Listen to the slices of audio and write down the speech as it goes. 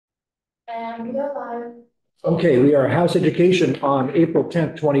And go live. Okay, we are House Education on April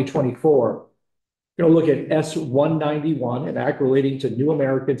 10th, 2024. We're going to look at S-191, an act relating to New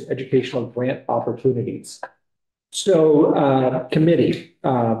Americans Educational Grant Opportunities. So, committee,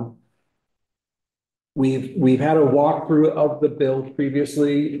 we've had a walkthrough of the bill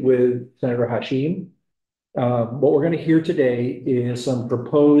previously with Senator Hashim. What we're going to hear today is some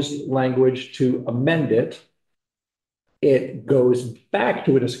proposed language to amend it. It goes back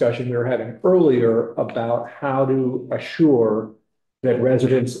to a discussion we were having earlier about how to assure that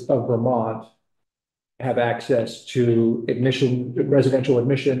residents of Vermont have access to admission, residential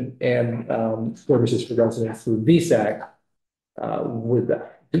admission, and services for residents through VSAC,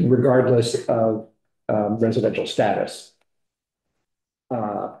 regardless of residential status.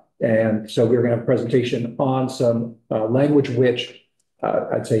 And so we're going to have a presentation on some language which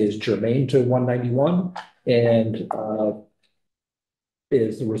I'd say is germane to 191 and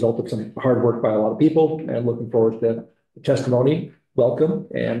is the result of some hard work by a lot of people, and looking forward to the testimony. Welcome,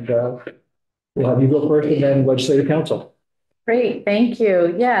 and we'll have you go first and then Legislative Council. Great, thank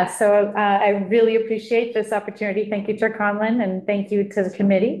you. Yeah, so I really appreciate this opportunity. Thank you, Chair Conlon, and thank you to the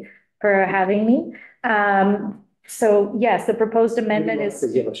committee for having me. So yes, the proposed amendment is—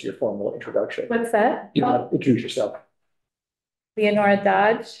 Give us your formal introduction. What's that? You want to introduce yourself. Leonora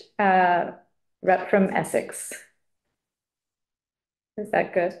Dodge, rep from Essex. Is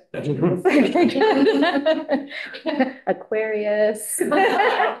that good? Aquarius.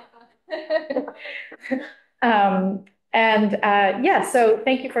 Yeah, so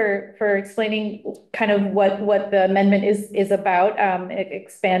thank you for explaining kind of what the amendment is about,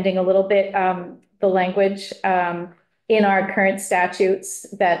 expanding a little bit the language in our current statutes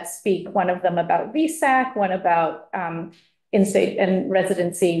that speak, one of them about VSAC, one about in-state and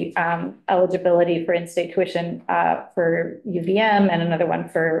residency eligibility for in-state tuition for UVM, and another one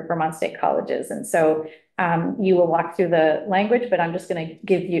for Vermont State Colleges. And so you will walk through the language, but I'm just going to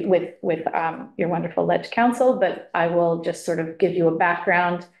give you with your wonderful Leg Council, but I will just sort of give you a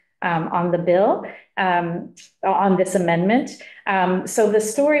background on the bill, on this amendment. So the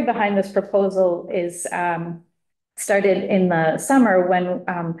story behind this proposal is started in the summer when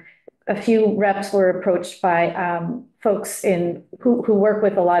a few reps were approached by folks who work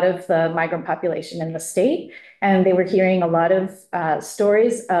with a lot of the migrant population in the state. And they were hearing a lot of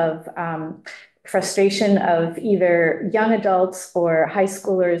stories of frustration of either young adults or high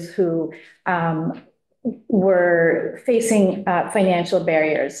schoolers who were facing financial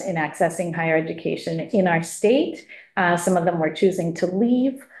barriers in accessing higher education in our state. Some of them were choosing to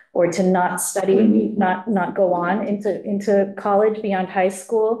leave or to not study, not go on into college beyond high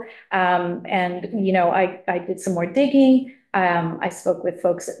school. And, you know, I did some more digging. I spoke with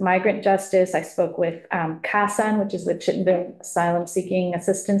folks at Migrant Justice. I spoke with CASAN, which is the Chittenden Asylum Seeking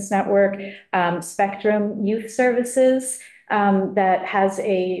Assistance Network, Spectrum Youth Services, that has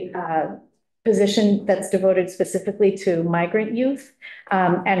a position that's devoted specifically to migrant youth.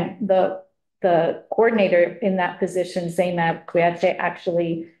 And the coordinator in that position, Zainab Kouyaté,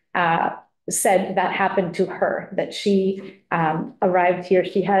 actually said that happened to her, that she arrived here,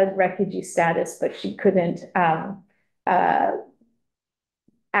 she had refugee status, but she couldn't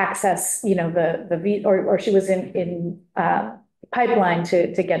access, you know, or she was in pipeline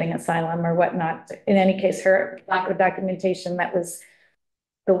to getting asylum or whatnot. In any case, her lack of documentation, that was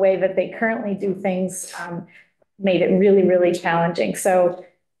the way that they currently do things, made it really, really challenging. So,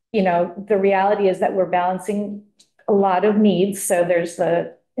 you know, the reality is that we're balancing a lot of needs. So there's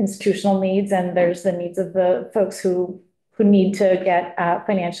the institutional needs and there's the needs of the folks who need to get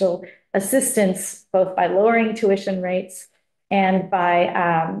financial assistance, both by lowering tuition rates and by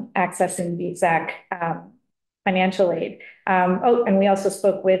accessing VSAC financial aid. Oh, and we also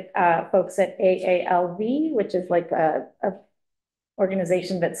spoke with folks at AALV, which is like a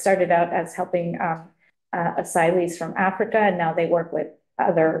organization that started out as helping asylees from Africa, and now they work with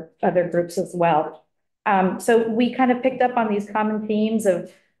other groups as well. So we kind of picked up on these common themes of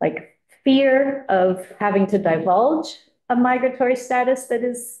like fear of having to divulge a migratory status that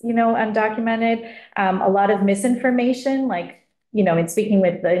is, you know, undocumented, a lot of misinformation, like, you know, in speaking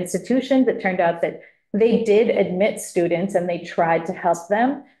with the institutions, it turned out that they did admit students and they tried to help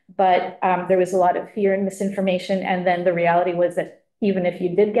them, but there was a lot of fear and misinformation. And then the reality was that even if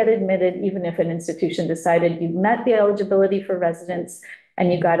you did get admitted, even if an institution decided you met the eligibility for residence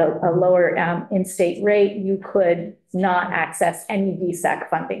and you got a lower in-state rate, you could not access any VSAC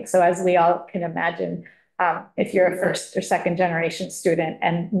funding. So as we all can imagine, if you're a first or second generation student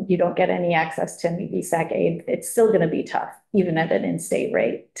and you don't get any access to any VSAC aid, it's still going to be tough, even at an in-state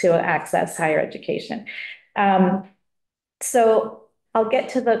rate, to access higher education. So I'll get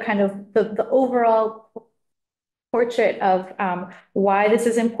to the kind of the overall portrait of why this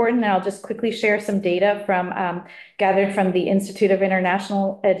is important. And I'll just quickly share some data from gathered from the Institute of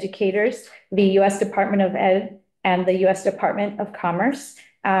International Educators, the U.S. Department of Ed, and the U.S. Department of Commerce.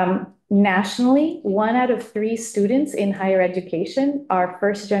 Nationally, 1 out of 3 students in higher education are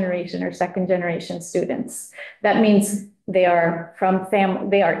first generation or second generation students. That means they are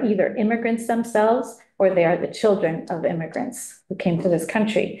they are either immigrants themselves or they are the children of immigrants who came to this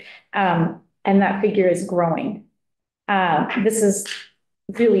country. And that figure is growing. This is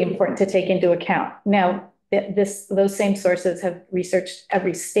really important to take into account. Now, those same sources have researched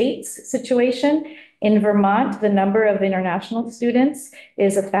every state's situation. In Vermont, the number of international students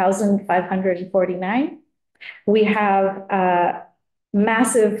is 1,549. We have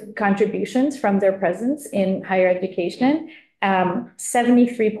massive contributions from their presence in higher education.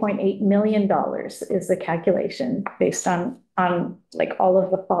 $73.8 million is the calculation based on like all of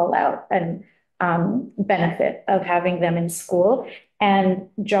the fallout and benefit of having them in school. And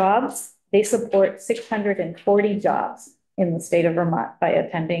jobs, they support 640 jobs in the state of Vermont by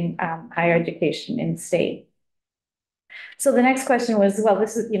attending higher education in state. So the next question was, well,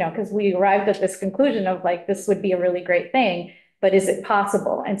 this is, because we arrived at this conclusion of like, this would be a really great thing, but is it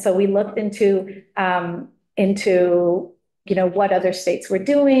possible? And so we looked into what other states were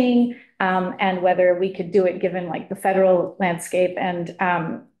doing and whether we could do it given like the federal landscape and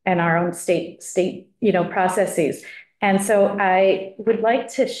our own state processes. And so I would like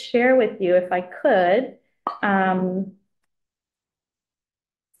to share with you, if I could,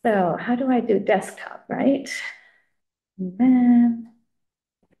 so how do I do desktop, right? And then,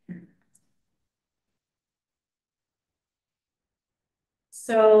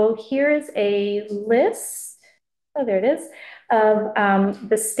 so here's a list, oh, there it is, of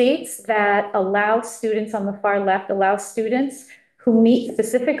the states that allow students on the far left, allow students who meet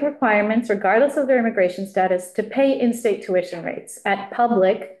specific requirements, regardless of their immigration status, to pay in-state tuition rates at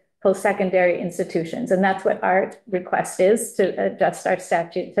public post-secondary institutions. And that's what our request is, to adjust our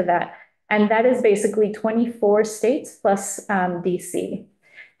statute to that. And that is basically 24 states plus DC.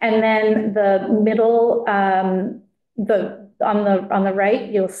 And then the middle, on the right,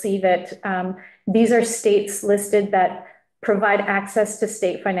 you'll see that these are states listed that provide access to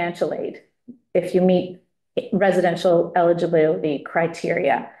state financial aid if you meet residential eligibility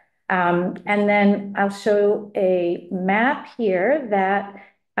criteria. And then I'll show a map here that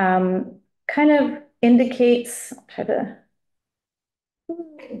kind of indicates, I'll try to,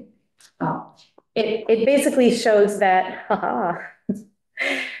 it basically shows that,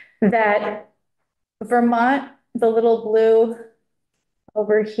 that Vermont, the little blue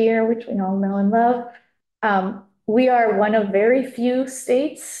over here, which we all know and love, we are one of very few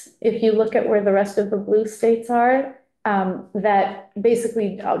states, if you look at where the rest of the blue states are, that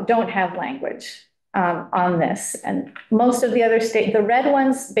basically don't have language on this. And most of the other states, the red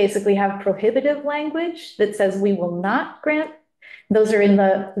ones basically have prohibitive language that says we will not grant. Those are in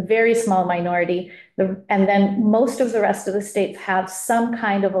the very small minority. And then most of the rest of the states have some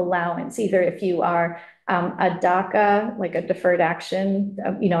kind of allowance, either if you are a DACA, like a deferred action,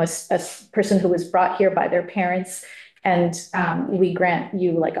 a person who was brought here by their parents, and we grant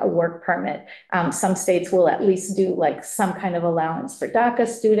you like a work permit. Some states will at least do like some kind of allowance for DACA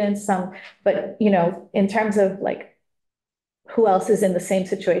students, but in terms of like who else is in the same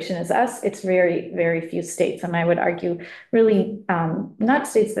situation as us, it's very, very few states. And I would argue really not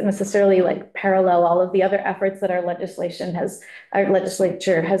states that necessarily like parallel all of the other efforts that our legislature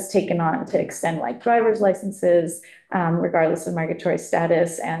has taken on to extend like driver's licenses, regardless of migratory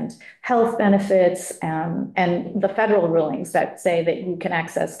status, and health benefits, and the federal rulings that say that you can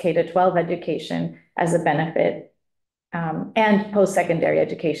access K-12 education as a benefit, and post-secondary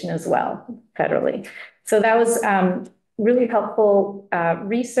education as well, federally. So that was really helpful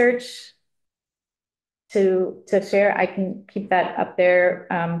research to share. I can keep that up there.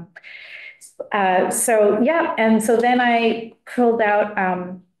 So yeah, and so then I pulled out,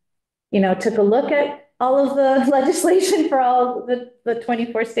 took a look at all of the legislation for all the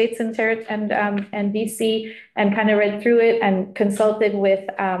 24 states and DC, and kind of read through it and consulted with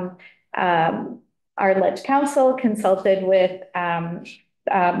our Ledge Council, consulted with Maya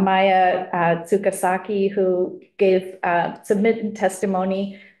Tsukasaki, who gave submitted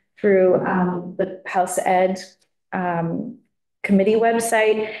testimony through the House Ed committee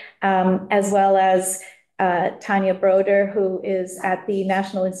website, as well as Tanya Broder, who is at the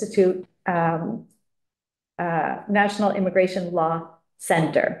National Institute, National Immigration Law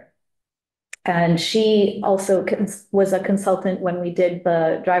Center. And she also was a consultant when we did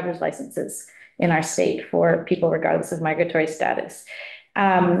the driver's licenses in our state for people regardless of migratory status.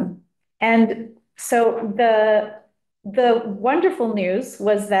 And so the wonderful news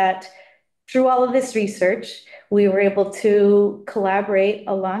was that through all of this research, we were able to collaborate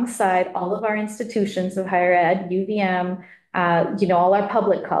alongside all of our institutions of higher ed, UVM, all our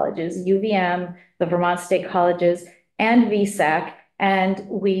public colleges, UVM, the Vermont State Colleges, and VSAC. And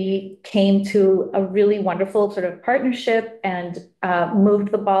we came to a really wonderful sort of partnership and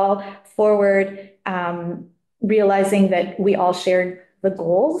moved the ball forward, realizing that we all shared the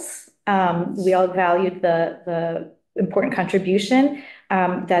goals. We all valued the important contribution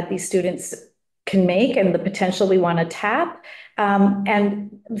that these students can make and the potential we want to tap.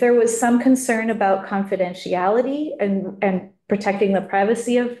 And there was some concern about confidentiality and protecting the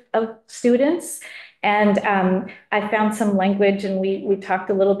privacy of students. And I found some language, and we talked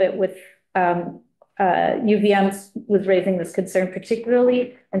a little bit with UVM was raising this concern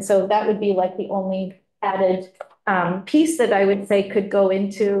particularly. And so that would be like the only added piece that I would say could go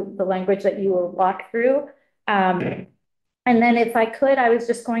into the language that you will walk through. And then if I could, I was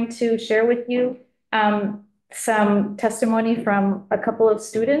just going to share with you some testimony from a couple of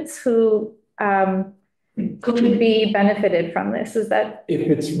students who would be benefited from this. Is that? If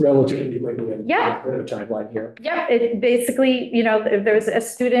it's relatively regular. Yeah. The timeline here. Yeah, it basically, if there's a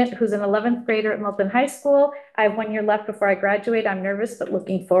student who's an 11th grader at Milton High School, I have 1 year left before I graduate. I'm nervous, but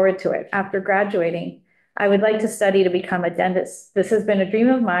looking forward to it. After graduating, I would like to study to become a dentist. This has been a dream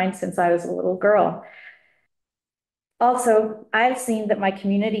of mine since I was a little girl. Also, I've seen that my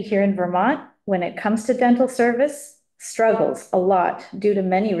community here in Vermont, when it comes to dental service, struggles a lot due to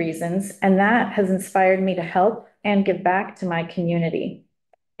many reasons, and that has inspired me to help and give back to my community.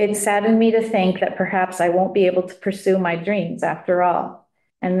 It saddened me to think that perhaps I won't be able to pursue my dreams after all.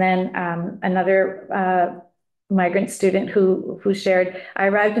 And then another migrant student who shared, I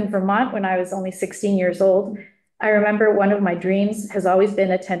arrived in Vermont when I was only 16 years old. I remember one of my dreams has always been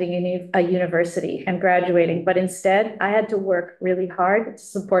attending a university and graduating, but instead I had to work really hard to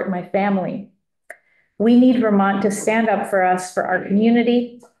support my family. We need Vermont to stand up for us, for our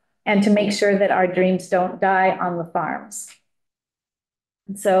community, and to make sure that our dreams don't die on the farms.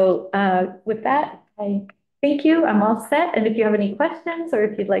 So with that, I thank you. I'm all set. And if you have any questions or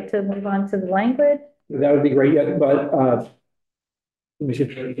if you'd like to move on to the language. That would be great. Yeah, but let me see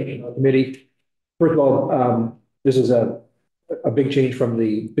the committee. First of all, this is a big change from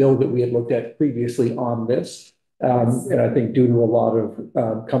the bill that we had looked at previously on this. And I think due to a lot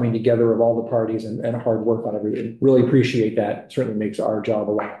of coming together of all the parties and hard work on everything, really appreciate that. It certainly makes our job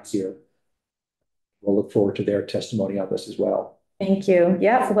a lot easier. We'll look forward to their testimony on this as well. Thank you.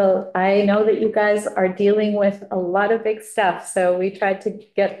 Yeah, well, I know that you guys are dealing with a lot of big stuff, so we tried to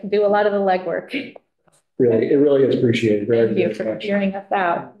do a lot of the legwork. Really, it really is appreciated. Thank you for hearing us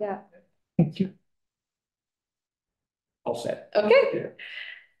out. Yeah. Thank you. All set. Okay.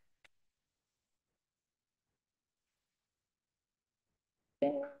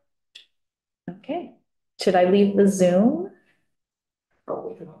 Okay. Should I leave the Zoom?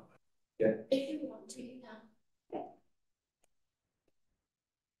 Probably. Yeah. If you want to, yeah.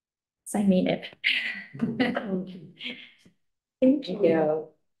 I mean it. Thank you.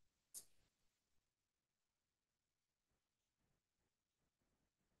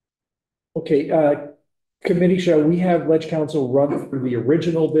 Okay, committee, shall we have Ledge Council run through the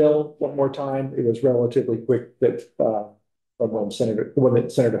original bill one more time? It was relatively quick that from the one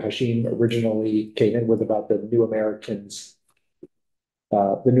that Senator Hashim originally came in with about the New Americans,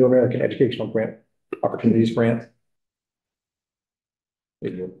 the New American Educational Grant Opportunities Grant.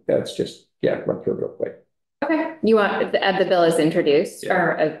 That's just, yeah, run through it real quick. Okay, you want the bill is introduced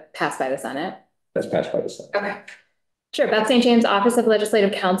or passed by the Senate? That's passed by the Senate. Okay, sure. Beth St. James, Office of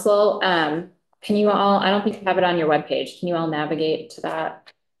Legislative Counsel. Can you all, I don't think you have it on your webpage. Can you all navigate to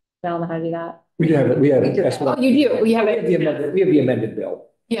that? I don't know how to do that. We do have it. We have it. Oh, you do. We have it. We have the amended bill.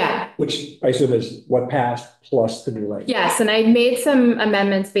 Yeah. Which I assume is what passed plus the new language. Yes, and I made some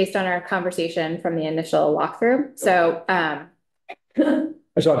amendments based on our conversation from the initial walkthrough. So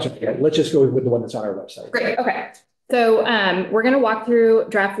let's just go with the one that's on our website. Great. Okay. So we're going to walk through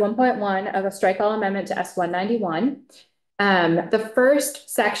draft 1.1 of a strike all amendment to S191. The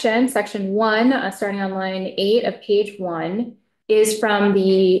first section, section 1, starting on line 8 of page 1, is from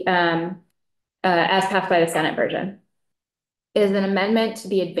the as passed by the Senate version. It is an amendment to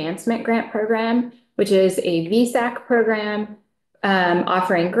the Advancement Grant Program, which is a VSAC program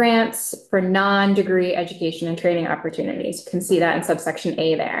offering grants for non-degree education and training opportunities. You can see that in subsection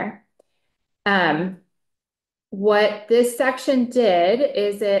A there. What this section did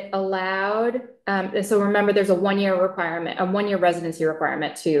is it allowed, so remember there's a 1 year requirement, a 1 year residency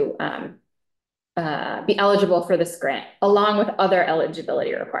requirement to be eligible for this grant, along with other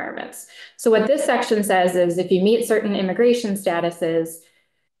eligibility requirements. So what this section says is if you meet certain immigration statuses,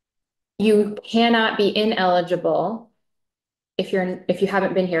 you cannot be ineligible if you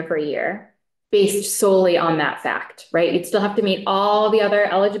haven't been here for a year, based solely on that fact, right? You'd still have to meet all the other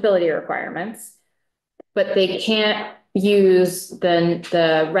eligibility requirements, but they can't use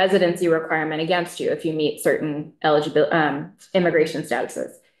the residency requirement against you if you meet certain immigration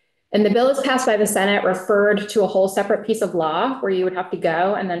statuses. And the bill is passed by the Senate, referred to a whole separate piece of law where you would have to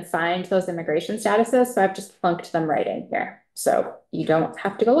go and then find those immigration statuses. So I've just plunked them right in here. So you don't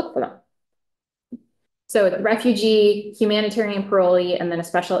have to go look for them. So it's refugee, humanitarian parolee, and then a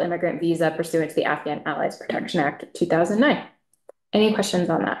special immigrant visa pursuant to the Afghan Allies Protection Act of 2009. Any questions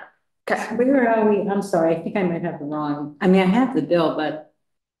on that? Okay. Where are we? I'm sorry, I think I might have the wrong. I mean, I have the bill, but.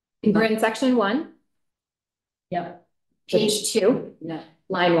 We're in section 1. Yep. Page 2. Yeah.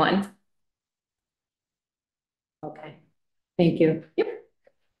 Line 1. Okay. Thank you. Yep.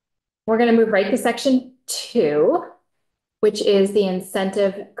 We're going to move right to section 2, which is the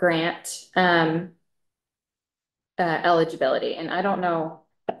incentive grant eligibility. And I don't know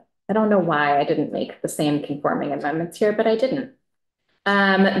why I didn't make the same conforming amendments here, but I didn't.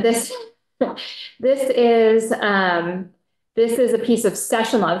 This is a piece of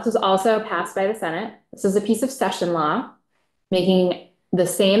session law. This was also passed by the Senate. This is a piece of session law making the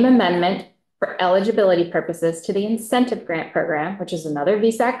same amendment for eligibility purposes to the incentive grant program, which is another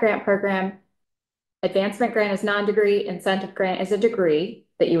VSAC grant program. Advancement grant is non-degree, incentive grant is a degree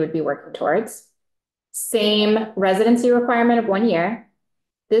that you would be working towards. Same residency requirement of 1 year.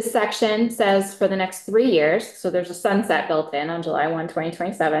 This section says for the next 3 years, so there's a sunset built in on July 1,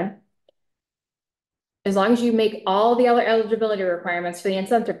 2027. As long as you make all the other eligibility requirements for the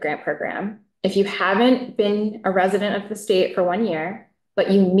incentive grant program, if you haven't been a resident of the state for 1 year,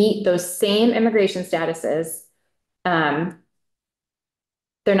 but you meet those same immigration statuses, they're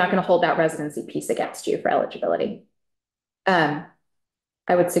not going to hold that residency piece against you for eligibility.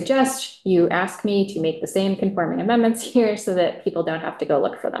 I would suggest you ask me to make the same conforming amendments here so that people don't have to go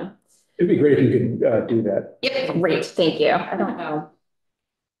look for them. It'd be great if you could do that. Yep, great, thank you. I don't know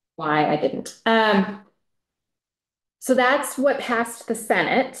why I didn't. So that's what passed the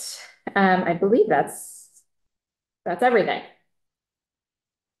Senate. I believe that's everything.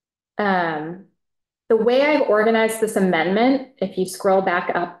 The way I've organized this amendment, if you scroll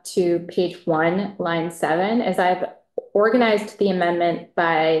back up to page 1, line 7, is I've organized the amendment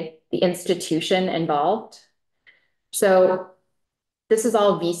by the institution involved. So this is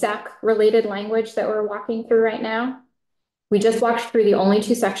all VSAC related language that we're walking through right now. We just walked through the only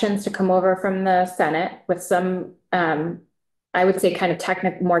 2 sections to come over from the Senate with some, I would say kind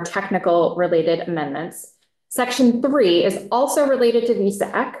of more technical related amendments. Section 3 is also related to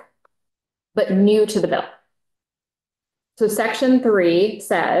VSAC, but new to the bill. So section 3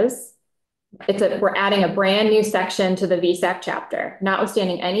 says, we're adding a brand new section to the VSAC chapter,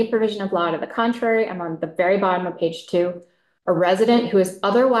 notwithstanding any provision of law to the contrary. I'm on the very bottom of page 2. A resident who is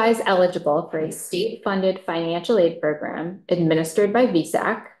otherwise eligible for a state-funded financial aid program administered by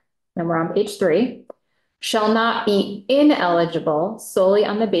VSAC, and we're on page 3, shall not be ineligible solely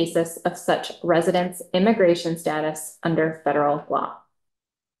on the basis of such resident's immigration status under federal law.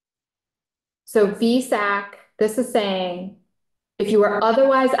 So VSAC, this is saying, if you are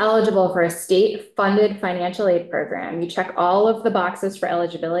otherwise eligible for a state-funded financial aid program, you check all of the boxes for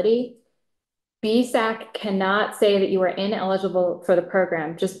eligibility, VSAC cannot say that you are ineligible for the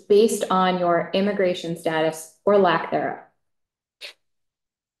program just based on your immigration status or lack thereof.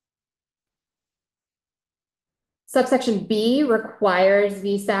 Subsection B requires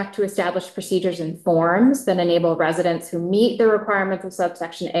VSAC to establish procedures and forms that enable residents who meet the requirements of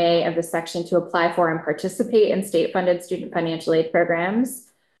subsection A of the section to apply for and participate in state-funded student financial aid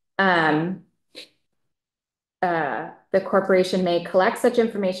programs. The corporation may collect such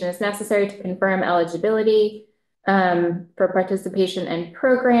information as necessary to confirm eligibility for participation in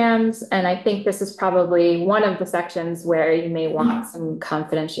programs. And I think this is probably one of the sections where you may want some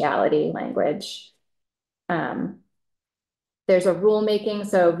confidentiality language. There's a rulemaking,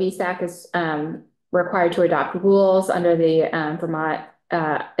 so VSAC is required to adopt rules under the Vermont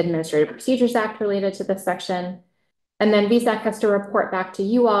Administrative Procedures Act related to this section. And then VSAC has to report back to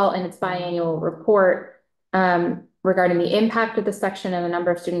you all in its biannual report regarding the impact of the section and the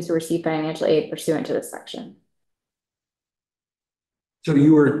number of students who receive financial aid pursuant to this section. So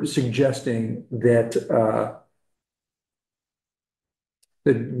you were suggesting that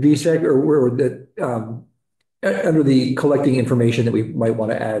the VSAC or that under the collecting information that we might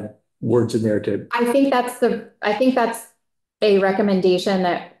want to add words in there to. I think that's a recommendation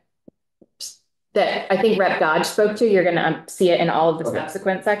that that I think Rep. Dodge spoke to. You're gonna see it in all of the Okay.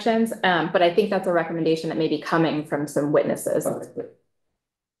 subsequent sections. But I think that's a recommendation that may be coming from some witnesses.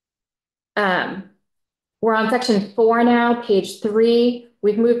 We're on section 4 now, page 3.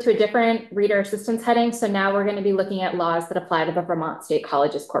 We've moved to a different reader assistance heading. So now we're going to be looking at laws that apply to the Vermont State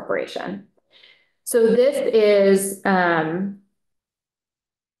Colleges Corporation. So there's kind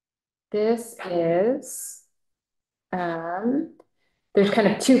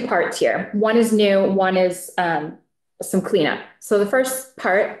of two parts here. One is new, one is some cleanup. So the first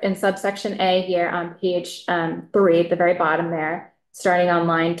part in subsection A here on page 3, at the very bottom there, starting on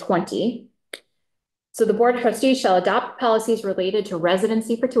line 20. So the Board of Trustees shall adopt policies related to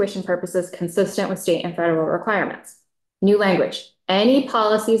residency for tuition purposes consistent with state and federal requirements. New language. Any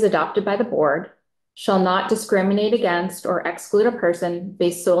policies adopted by the board shall not discriminate against or exclude a person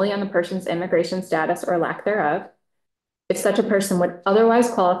based solely on the person's immigration status or lack thereof, if such a person would otherwise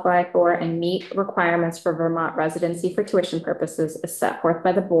qualify for and meet requirements for Vermont residency for tuition purposes as set forth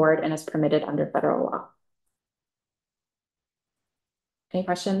by the board and is permitted under federal law. Any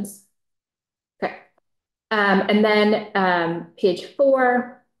questions? Okay. And then page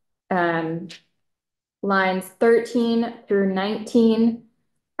 4, lines 13 through 19,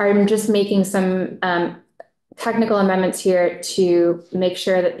 I'm just making some technical amendments here to make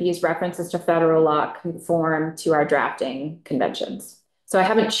sure that these references to federal law conform to our drafting conventions. So I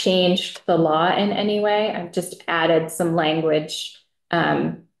haven't changed the law in any way. I've just added some language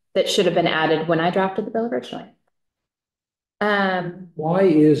that should have been added when I drafted the bill originally. Why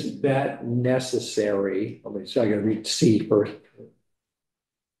is that necessary? I mean, so I gotta read C first.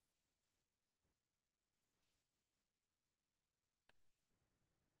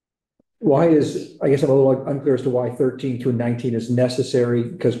 Why is, I guess I'm a little unclear as to why 13 through 19 is necessary,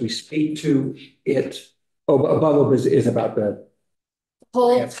 because we speak to it. Oh, above is about the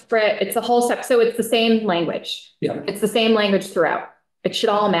Whole spread, it's a whole step. So it's the same language. Yeah. It's the same language throughout. It should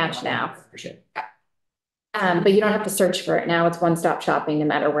all match now. But you don't have to search for it now. It's one-stop shopping no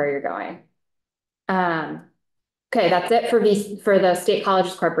matter where you're going. Okay, that's it for the State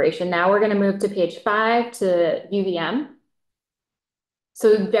Colleges Corporation. Now we're going to move to page 5 to UVM.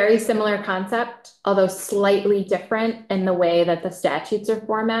 So very similar concept, although slightly different in the way that the statutes are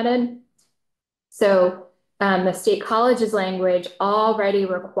formatted. So the state colleges language already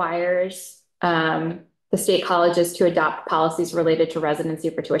requires the state colleges to adopt policies related to residency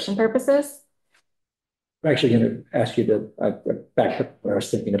for tuition purposes. I'm actually going to ask you to back up what I was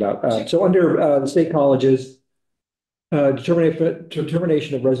thinking about. So under the state colleges,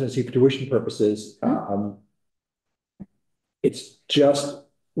 determination of residency for tuition purposes, it's just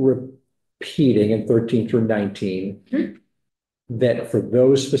repeating in 13 through 19 that for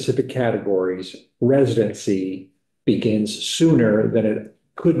those specific categories, residency begins sooner than it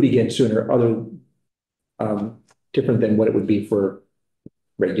could begin sooner, other different than what it would be for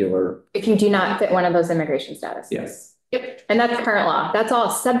regular. If you do not fit one of those immigration statuses. Yes. Yep. And that's current law. That's all.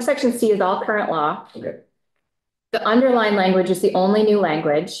 Subsection C is all current law. Okay. The underlying language is the only new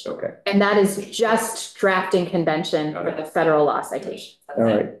language. Okay. And that is just drafting convention for the federal law citation. All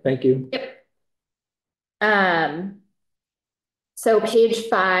right. Thank you. Yep. So page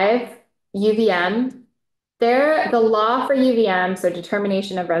 5, UVM. There, the law for UVM, so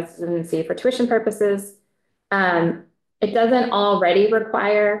determination of residency for tuition purposes, it doesn't already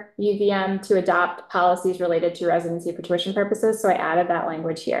require UVM to adopt policies related to residency for tuition purposes. So I added that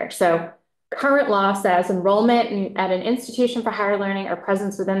language here. So current law says enrollment at an institution for higher learning or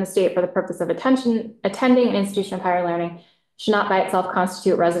presence within the state for the purpose of attending an institution of higher learning should not by itself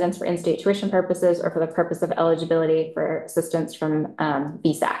constitute residence for in-state tuition purposes or for the purpose of eligibility for assistance from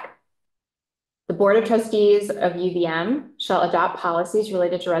VSAC. The Board of Trustees of UVM shall adopt policies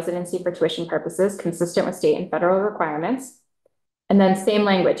related to residency for tuition purposes consistent with state and federal requirements. And then same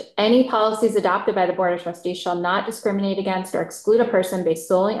language, any policies adopted by the Board of Trustees shall not discriminate against or exclude a person based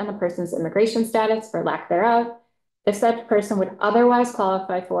solely on the person's immigration status or lack thereof, if such person would otherwise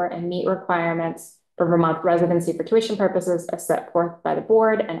qualify for and meet requirements for Vermont residency for tuition purposes as set forth by the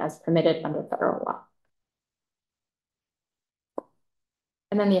board and as permitted under federal law.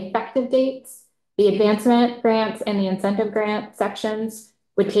 And then the effective dates, the advancement grants and the incentive grant sections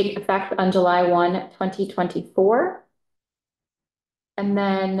would take effect on July 1, 2024. And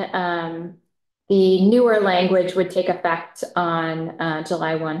then the newer language would take effect on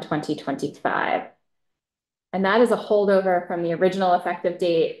July 1, 2025. And that is a holdover from the original effective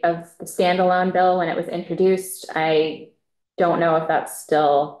date of the standalone bill when it was introduced. I don't know if that's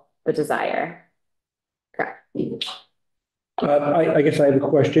still the desire. Correct. I guess I have a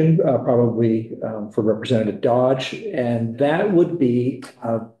question, probably for Representative Dodge, and that would be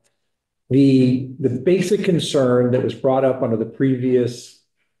the basic concern that was brought up under the previous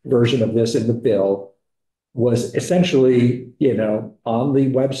version of this in the bill was essentially, on the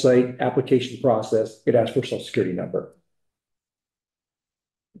website application process, it asks for a social security number.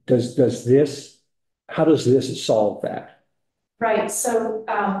 How does this solve that? Right, so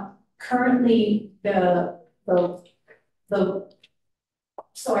currently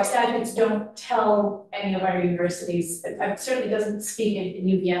so our statutes don't tell any of our universities, it certainly doesn't speak in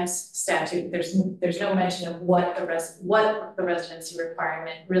UVM's statute. There's no mention of what the residency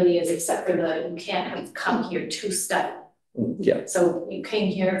requirement really is, except for you can't have come here to study. Yeah. So you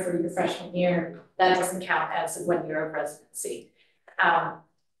came here for your freshman year, that doesn't count as 1 year of residency.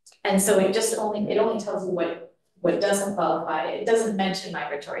 And so it only tells you what doesn't qualify. It doesn't mention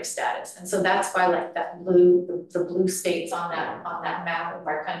migratory status. And so that's why like the blue states on that map of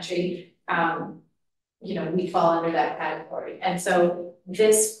our country, we fall under that category. And so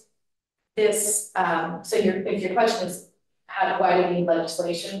if your question is why do we need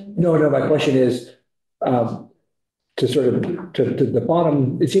legislation? No, my question is, to the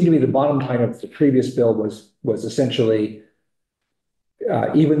bottom, it seemed to me the bottom line of the previous bill was essentially,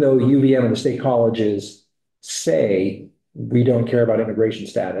 even though UVM and the state colleges say we don't care about immigration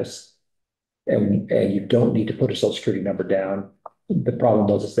status and you don't need to put a social security number down, the problem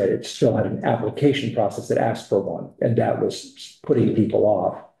was that it still had an application process that asked for one, and that was putting people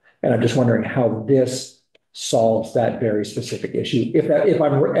off. And I'm just wondering how this solves that very specific issue. If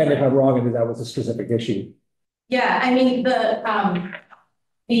I'm wrong, and that was a specific issue. Yeah, I mean, the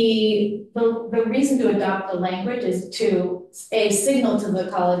reason to adopt the language is to signal to the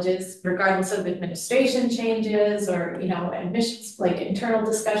colleges, regardless of administration changes or, admissions, like internal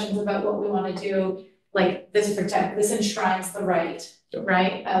discussions about what we want to do, like this enshrines the right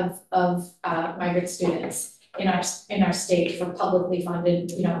of migrant students in our state for publicly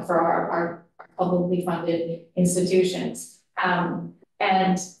funded, for our publicly funded institutions. And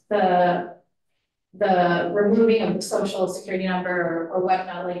the removing of the social security number or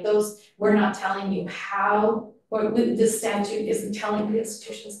whatnot, like those, we're not telling you how, or the statute isn't telling the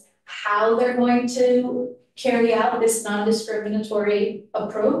institutions how they're going to carry out this non-discriminatory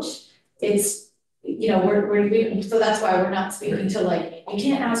approach. It's, so that's why we're not speaking to like, you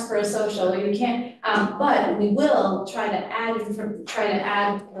can't ask for a social, or you can't, but we will try to add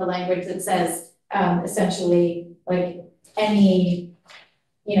the language that says, essentially, like any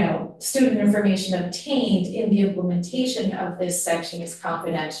student information obtained in the implementation of this section is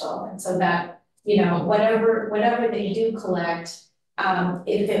confidential. And so that, whatever they do collect,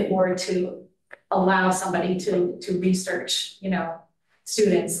 if it were to allow somebody to research,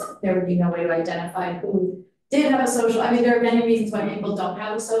 students, there would be no way to identify who did have a social. I mean, there are many reasons why people don't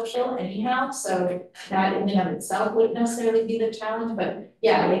have a social anyhow. So that in and of itself wouldn't necessarily be the challenge. But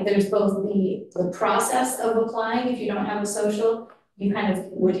yeah, like there's both the process of applying if you don't have a social, you kind of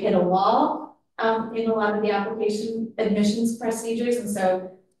would hit a wall in a lot of the application admissions procedures. And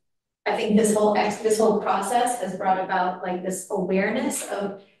so I think this whole process has brought about like this awareness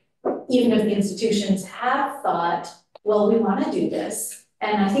of, even if the institutions have thought, well, we want to do this,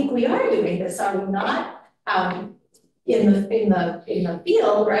 and I think we are doing this, are we not? In the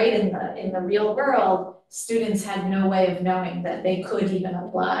field, right? In the real world, students had no way of knowing that they could even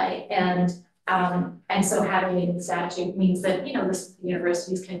apply. And so having it in statute means that, the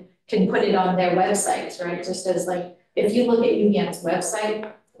universities can put it on their websites, right? Just as like, if you look at UVM's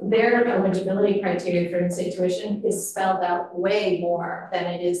website, their eligibility criteria for in-state tuition is spelled out way more than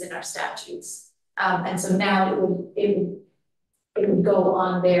it is in our statutes. And so now it would go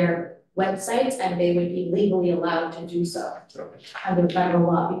on their websites and they would be legally allowed to do so under federal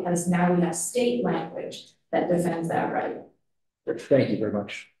law, because now we have state language that defends that right. Thank you very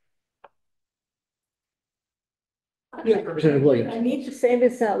much. Representative Williams. I need to say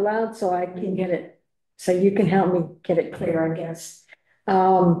this out loud so I can get it, so you can help me get it clear, I guess.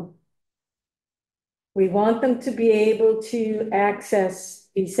 We want them to be able to access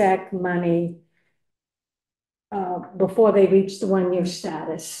ESAC money before they reach the 1 year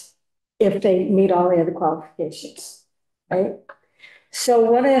status, if they meet all the other qualifications, right?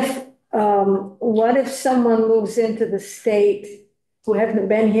 So what if someone moves into the state who hasn't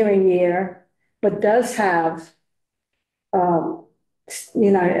been here a year, but does have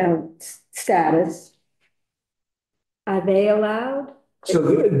status? Are they allowed? So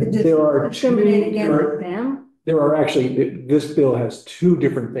there are discriminate against them? There are actually, this bill has two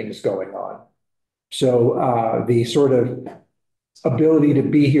different things going on. So the sort of ability to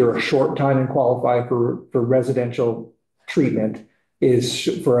be here a short time and qualify for residential treatment is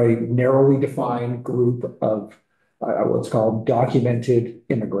for a narrowly defined group of what's called documented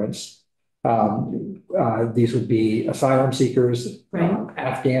immigrants. These would be asylum seekers, Right.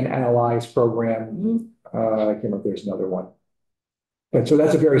 Afghan allies program. I can't remember if there's another one. But so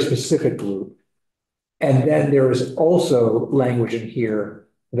that's a very specific group. And then there is also language in here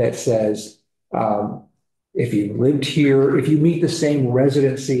that says, if you lived here, if you meet the same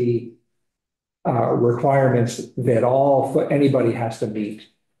residency requirements that anybody has to meet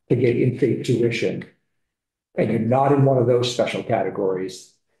to get in-state tuition, and you're not in one of those special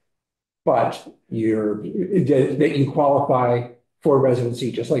categories, but that you qualify for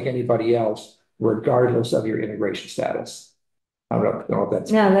residency just like anybody else, regardless of your immigration status. I don't know if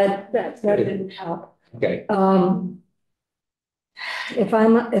that's No, that didn't help. okay. If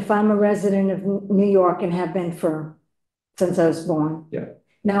I'm a resident of New York and have been since I was born. Yeah.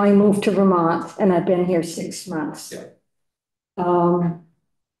 Now I moved to Vermont and I've been here 6 months. Yeah.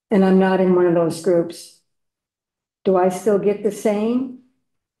 And I'm not in one of those groups. Do I still get the same?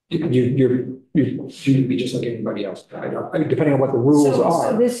 You should be just like anybody else. Depending on what the rules So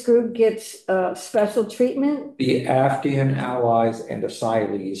are. this group gets special treatment? The Afghan allies and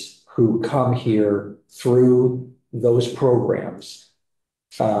asylees who come here through those programs.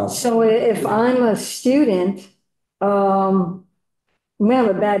 So if I'm a student, I'm gonna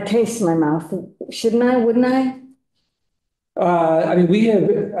have a bad taste in my mouth. Shouldn't I, wouldn't I? I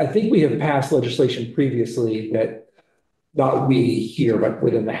mean, I think we have passed legislation previously that, not we here, but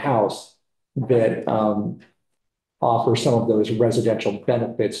within the House, that offer some of those residential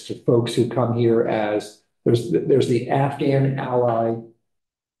benefits to folks who come here as, there's the Afghan Ally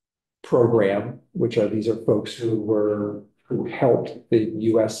program, these are folks who helped the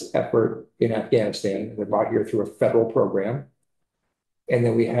US effort in Afghanistan. They're brought here through a federal program. And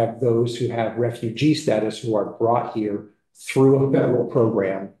then we have those who have refugee status who are brought here through a federal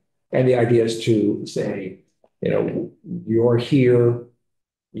program. And the idea is to say, you're here,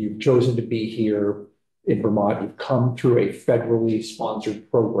 you've chosen to be here in Vermont, you've come through a federally sponsored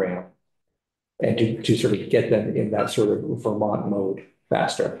program, and to sort of get them in that sort of Vermont mode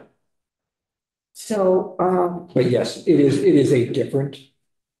faster. So, but yes, it is a different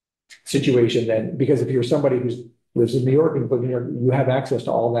situation than, because if you're somebody who lives in New York and you have access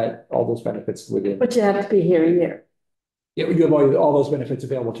to all those benefits within. but you have to be here a year. Yeah, you have all those benefits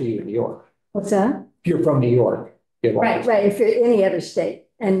available to you in New York. What's that? If you're from New York. Right. If you're any other state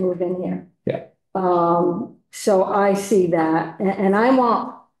and move in here. Yeah. So I see that, and I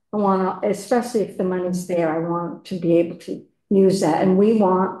want to, especially if the money's there, I want to be able to use that, and we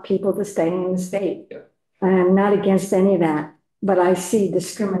want people to stay in the state. Yeah. I'm not against any of that, but I see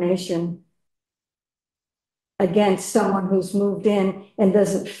discrimination against someone who's moved in and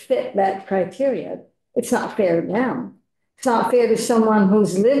doesn't fit that criteria. It's not fair to them. It's not fair to someone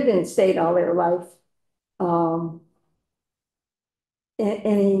who's lived in state all their life.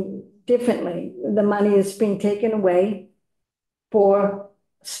 Any differently, the money is being taken away for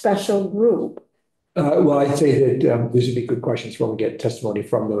a special group. Well, I'd say that these would be good questions when we get testimony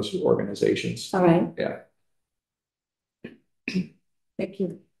from those organizations. All right. Yeah. Thank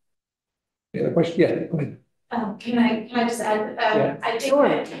you. Yeah, question? Yeah, go ahead. Can I just add, Yeah. I think Sure.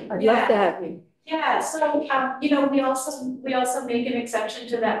 that, I'd love to have you. yeah, so, we also make an exception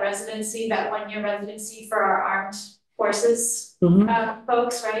to that residency, that 1-year residency for our armed forces Mhm.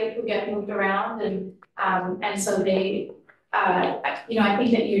 folks, right, who get moved around, and so they, I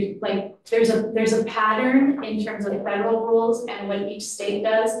think that you, like, there's a pattern in terms of federal rules and what each state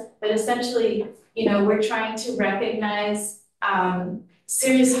does, but essentially, we're trying to recognize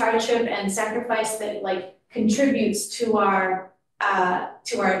serious hardship and sacrifice that, like, contributes to our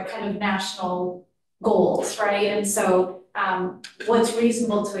kind of national goals, right? And so what's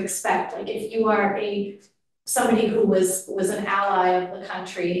reasonable to expect, like, if you are somebody who was an ally of the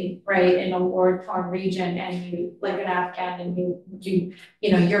country, right, in a war-torn region, and you, like an Afghan,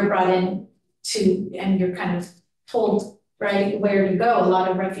 and you're brought in and you're kind of told, right, where to go. A lot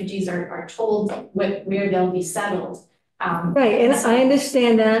of refugees are told where they'll be settled. Right, and I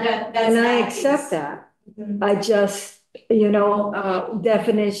understand that, That's and I that accept piece. that. Mhm. I just,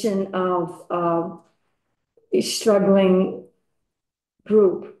 definition of a struggling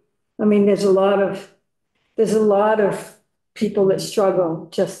group. I mean, there's a lot of people that struggle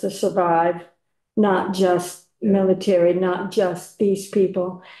just to survive, not just military, not just these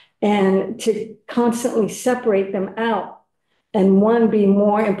people. And to constantly separate them out and one be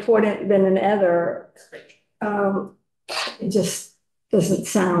more important than another, it just doesn't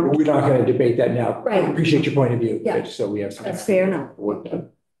sound, We're not going to debate that now. Right. I appreciate your point of view. Yeah. So we have some. that's fair enough.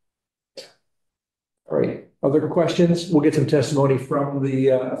 All right, other questions? We'll get some testimony from the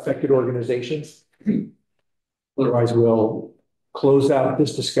affected organizations. Otherwise, we'll close out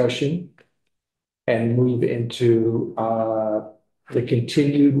this discussion and move into the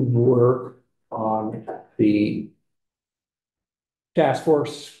continued work on the task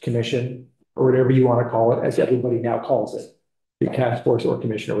force commission, or whatever you want to call it, as everybody now calls it, the task force or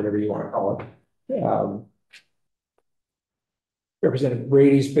commission, or whatever you want to call it. Representative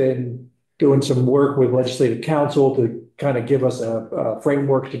Brady's been doing some work with legislative council to kind of give us a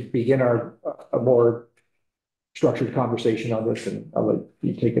framework to begin a more structured conversation on this, and I'll let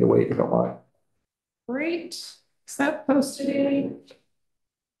you take it away if you don't mind. Great. Is that posted?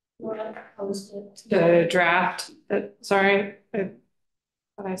 Posted. The draft that, sorry,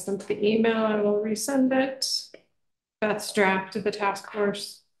 I sent the email, I will resend it. Beth's draft of the task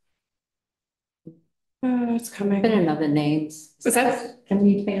force. It's coming. Been another names. Was that? Can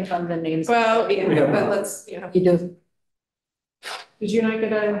you think of other names? Well, yeah, Yeah. but let's, you know. You do. Did you not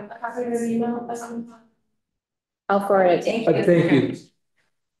get a copy of the email? I'll forward it. Thank you.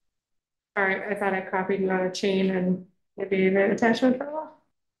 All right, I thought I copied you on a chain and maybe the attachment for a while.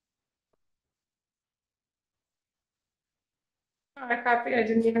 Oh, I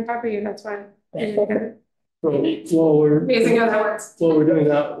didn't even copy you, that's why. Well, Amazing how that works. we're doing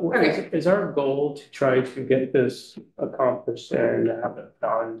that, Okay. is our goal to try to get this accomplished and have it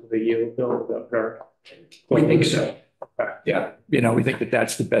on to the yield bill that are? We think so. Yeah, we think that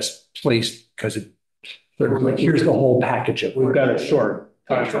that's the best place because it sort of like, here's the whole package of. We've got a short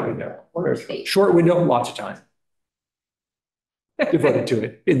time window. Short window, lots of time devoted to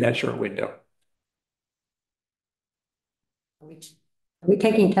it in that short window. Are we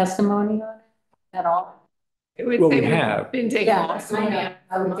taking testimony on it at all? It would Well, say we we've have. been taking.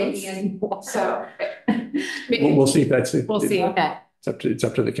 Are we taking any? So. We'll see if that's. We'll see. Okay. It's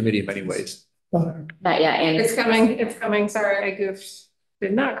up to the committee in many ways. Not yet, Annie. It's coming, sorry, I goofed,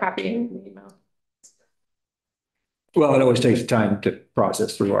 did not copy any email. Well, it always takes time to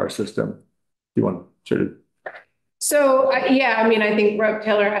process through our system. You want to sort of. So, yeah, I mean, I think Rob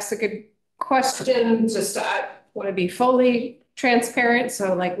Taylor asked a good question, just I want to be fully transparent.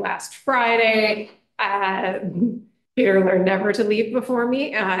 So like last Friday, Peter learned never to leave before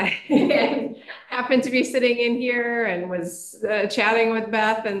me. Happened to be sitting in here and was chatting with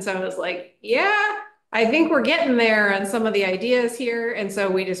Beth. And so I was like, yeah, I think we're getting there on some of the ideas here. And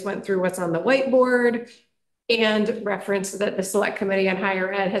so we just went through what's on the whiteboard and referenced that the Select Committee on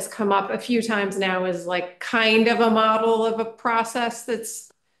Higher Ed has come up a few times now as like kind of a model of a process that's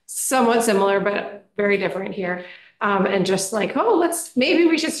somewhat similar, but very different here. And just like, oh, maybe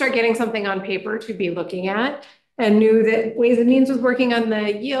we should start getting something on paper to be looking at, and knew that Ways and Means was working on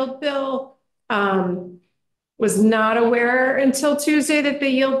the yield bill. Was not aware until Tuesday that the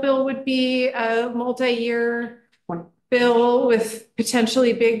yield bill would be a multi-year bill with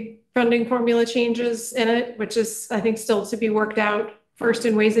potentially big funding formula changes in it, which is, I think, still to be worked out first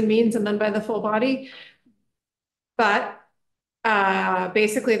in Ways and Means and then by the full body. But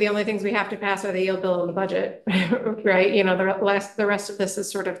basically the only things we have to pass are the yield bill and the budget, right? The rest of this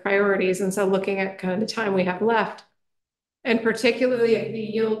is sort of priorities. And so looking at kind of the time we have left, and particularly if the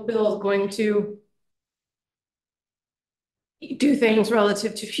yield bill is going to do things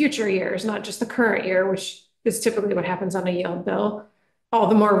relative to future years, not just the current year, which is typically what happens on a yield bill, all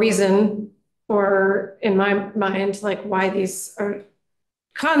the more reason, or in my mind, like why these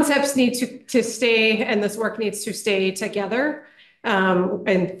concepts need to stay and this work needs to stay together.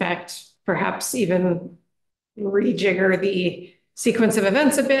 In fact, perhaps even rejigger the sequence of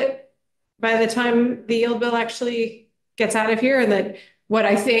events a bit by the time the yield bill actually gets out of here. And that what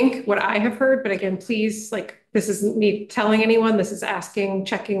I have heard, but again, please, like, this isn't me telling anyone, this is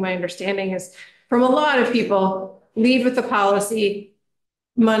checking my understanding, is from a lot of people, lead with the policy,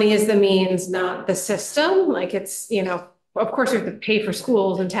 money is the means, not the system. Like it's, of course we have to pay for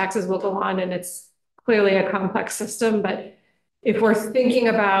schools and taxes will go on and it's clearly a complex system, but if we're thinking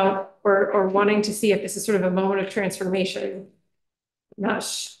about or wanting to see if this is sort of a moment of transformation, I'm not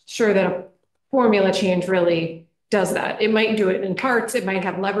sure that a formula change really does that. It might do it in parts, it might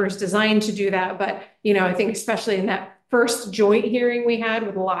have levers designed to do that, but I think especially in that first joint hearing we had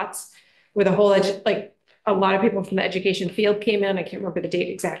with a lot of people from the education field came in. I can't remember the date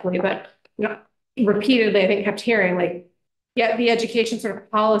exactly, but repeatedly I think kept hearing like, yeah, the education sort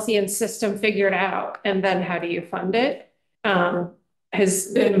of policy and system figured out, and then how do you fund it?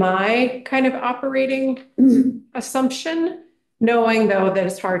 Has been my kind of operating assumption, knowing though that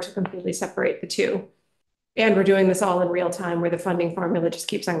it's hard to completely separate the two. And we're doing this all in real time where the funding formula just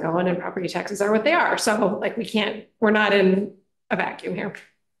keeps on going and property taxes are what they are. So like we're not in a vacuum here.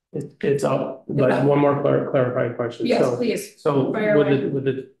 It's up, but one more clarifying question. Yes, please. So Fire away. with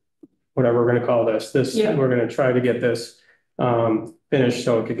the, whatever we're gonna call this, Yeah. we're gonna try to get this finished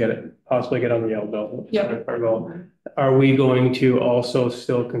so it could possibly get on the Yale bill. Yep. Our goal. Are we going to also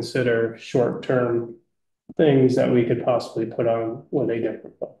still consider short-term things that we could possibly put on with a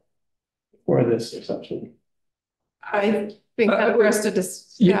different bill? For this exception? I think that for us to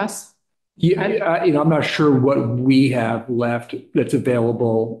discuss. Yeah, I'm not sure what we have left that's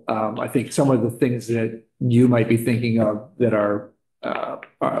available. I think some of the things that you might be thinking of that are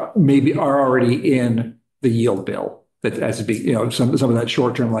maybe are already in the yield bill. That as to be, some of that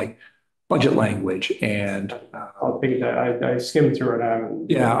short-term like budget language and. I'll think that I skimmed through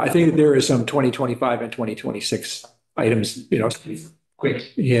it. Yeah, I think that there is some 2025 and 2026 items, quick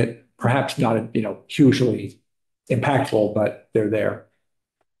hit, perhaps not, hugely impactful, but they're there.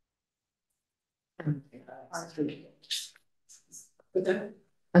 I'm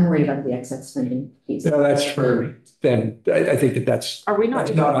worried about the excess spending piece. No, that's for then. I think that's. Are we not?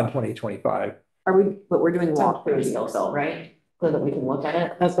 That's not on 2025. Are we, but we're doing walkthroughs also, right? So that we can look at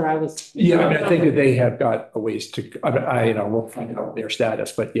it. That's what I was. Yeah, I think that they have got a ways to, we'll find out their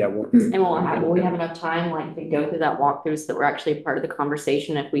status, but yeah, we'll. And will we have enough time like to go through that walkthrough so that we're actually part of the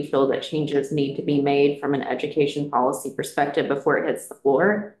conversation if we feel that changes need to be made from an education policy perspective before it hits the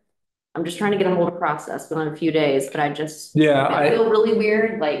floor? I'm just trying to get a hold of process within a few days, but I feel really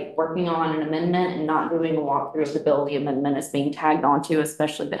weird, like working on an amendment and not doing a walkthrough of the bill the amendment is being tagged onto,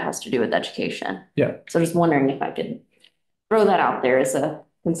 especially if it has to do with education. Yeah. So just wondering if I could throw that out there as a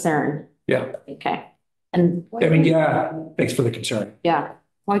concern. Yeah. Okay. And I mean, yeah, thanks for the concern. yeah.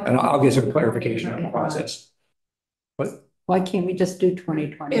 And I'll get some clarification on the process. But Why can't we just do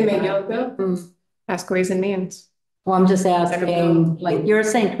 2020? In the yield bill, ask Ways and Means. Well, I'm just asking, like, you're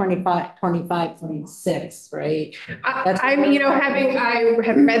saying 25, 26, right? I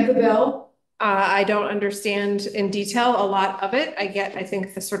have read the bill. I don't understand in detail a lot of it. I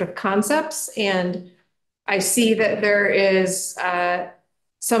think the sort of concepts, and I see that there is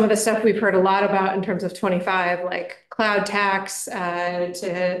some of the stuff we've heard a lot about in terms of 25, like cloud tax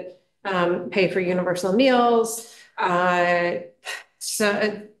to pay for universal meals.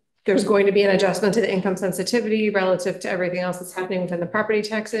 So there's going to be an adjustment to the income sensitivity relative to everything else that's happening within the property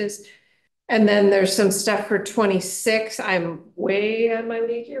taxes. And then there's some stuff for 26. I'm way on my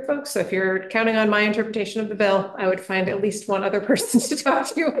league here, folks. So if you're counting on my interpretation of the bill, I would find at least one other person to talk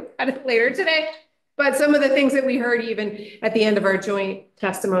to about it later today. But some of the things that we heard even at the end of our joint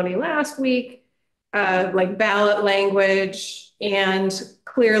testimony last week, like ballot language, and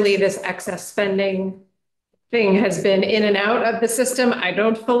clearly this excess spending thing has been in and out of the system. I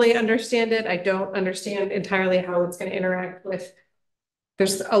don't fully understand it. I don't understand entirely how it's going to interact with.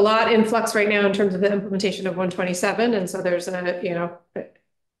 There's a lot in flux right now in terms of the implementation of 127. And so there's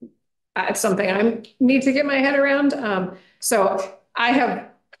it's something I need to get my head around. So I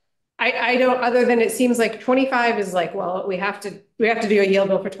don't, other than it seems like 25 is like, well, we have to do a yield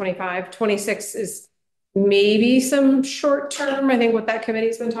bill for 25. 26 is maybe some short term. I think what that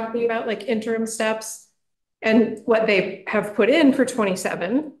committee's been talking about, like interim steps. And what they have put in for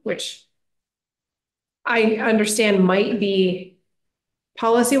 27, which I understand might be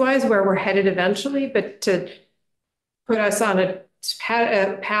policy-wise where we're headed eventually, but to put us on a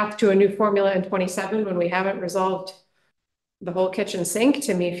path to a new formula in 27 when we haven't resolved the whole kitchen sink,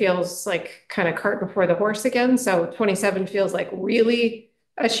 to me feels like kind of cart before the horse again. So 27 feels like really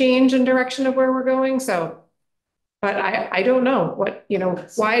a change in direction of where we're going. So. But I don't know what,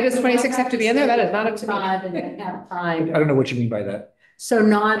 why does 26 have to be in there? That is not up to me. I don't know what you mean by that. So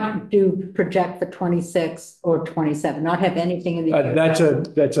not do project for 26 or 27, not have anything in the. That's a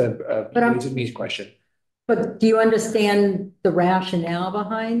Ways and Means question. But do you understand the rationale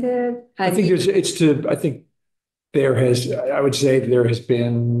behind it? I think I would say there has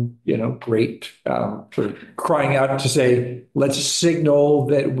been, great sort of crying out to say, let's signal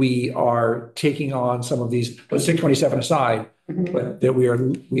that we are taking on some of these, let's take 27 aside, but that we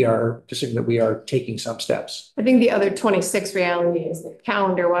are just saying that we are taking some steps. I think the other 26 reality is that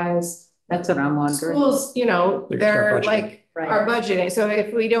calendar wise. That's what I'm wondering. Schools, they're like Right. our budgeting. So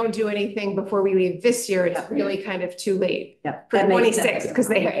if we don't do anything before we leave this year, it's really kind of too late. Yeah. For that makes 26, sense. because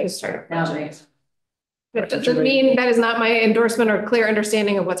they have to start. That makes sense. That doesn't mean that is not my endorsement or clear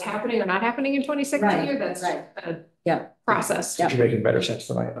understanding of what's happening or not happening in 26 Right, year. That's right. a Yeah. process. You're making better sense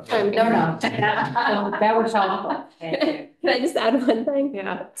than I am. No. That was helpful. Can I just add one thing?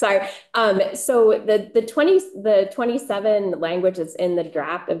 Yeah. Sorry. So the 27 language that's in the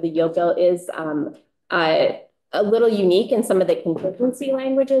draft of the yield bill is a little unique in some of the contingency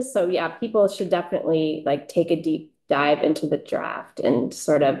languages. So yeah, people should definitely take a deep dive into the draft and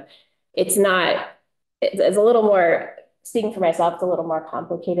sort of, it's a little more, speaking for myself, it's a little more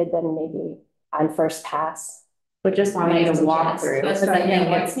complicated than maybe on first pass. But just wanting to walk through, because I think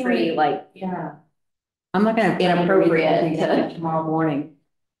it's pretty like, Yeah. I'm not gonna. Inappropriate to- Tomorrow morning.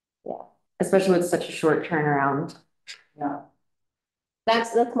 especially with such a short turnaround. Yeah.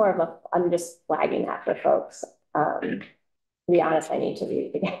 That's more of a, I'm just flagging that for folks. To be honest, I need to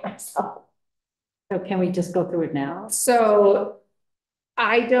read it again myself. So can we just go through it now? So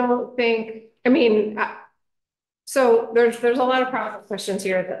I don't think, I mean, so there's a lot of process questions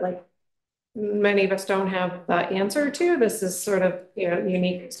here that like many of us don't have the answer to. This is sort of,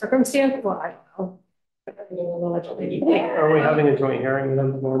 unique circumstance. Well, I don't know. Are we having a joint hearing with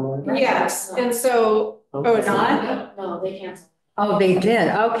them tomorrow morning? Yes, and so, oh, it's not? No, they canceled, Oh, they did,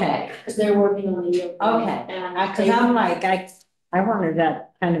 okay, because they're working on the yield. okay. And Cause I'm like, I wanted to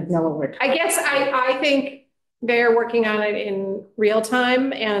kind of know what we're. I guess I think they're working on it in real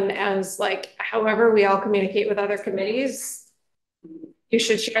time, and as like, however we all communicate with other committees, you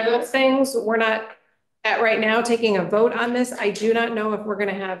should share those things. We're not at right now taking a vote on this. I do not know if we're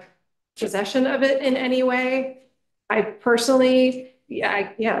gonna have possession of it in any way. I personally,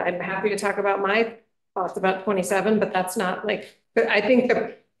 I'm happy to talk about my thoughts about 27, but that's not like, but I think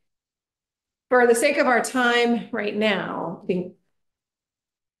that for the sake of our time right now, I think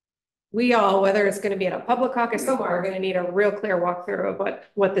we all, whether it's going to be at a public caucus somewhere, are going to need a real clear walkthrough of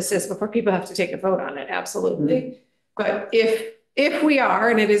what this is before people have to take a vote on it. Absolutely. But if we are,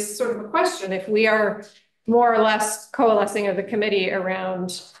 and it is sort of a question, if we are more or less coalescing of the committee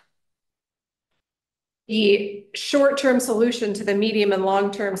around the short-term solution to the medium and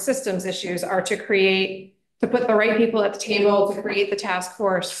long-term systems issues are to put the right people at the table, to create the task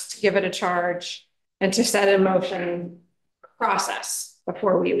force, to give it a charge, and to set in motion process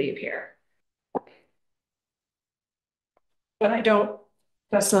before we leave here. But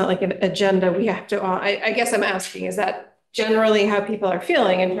that's not like an agenda we have to, I guess I'm asking, is that generally how people are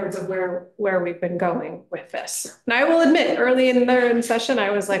feeling in terms of where we've been going with this? And I will admit, early in the session,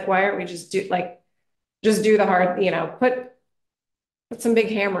 I was like, why aren't we just do the hard, put some big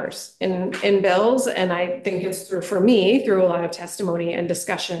hammers in bills. And I think it's through a lot of testimony and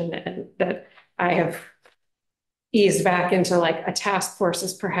discussion, and that I have eased back into like a task force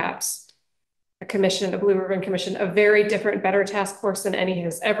is perhaps a commission, a Blue Ribbon Commission, a very different, better task force than any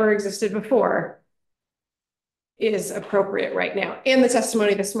has ever existed before, is appropriate right now. And the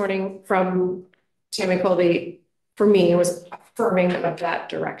testimony this morning from Tammy Colby, for me, was affirming of that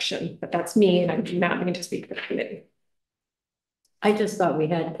direction, but that's me, and I do not mean to speak for the committee. I just thought we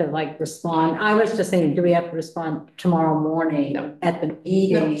had to like respond. I was just saying, do we have to respond tomorrow morning at the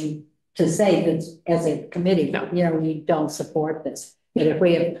meeting to say that as a committee, we don't support this? But if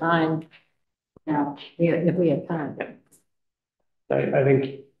we have time, if we have time. I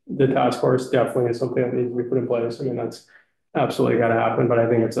think the task force definitely is something that needs to be put in place. I mean, that's absolutely got to happen, but I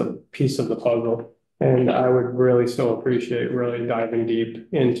think it's a piece of the puzzle. And I would really still appreciate really diving deep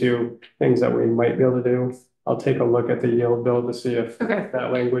into things that we might be able to do. I'll take a look at the yield bill to see if that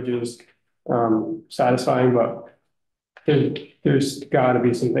language is satisfying, but there's got to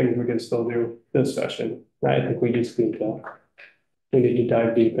be some things we can still do this session. I think we just need to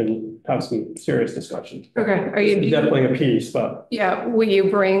dive deep and have some serious discussions. Okay, are you definitely a piece, but yeah, will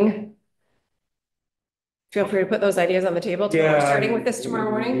you feel free to put those ideas on the table tomorrow, starting with this tomorrow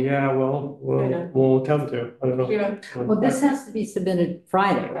morning? Yeah, we'll attempt to. I don't know. Yeah. Well, this has to be submitted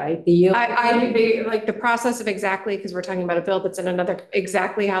Friday, right? The yield. I like the process of exactly, because we're talking about a bill that's in another,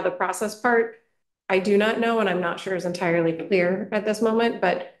 exactly how the process part, I do not know, and I'm not sure is entirely clear at this moment,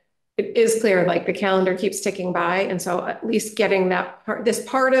 but it is clear, like the calendar keeps ticking by. And so at least getting this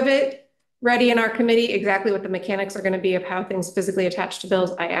part of it ready in our committee, exactly what the mechanics are going to be of how things physically attach to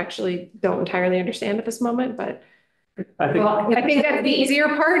bills, I actually don't entirely understand at this moment, but I think that's the easier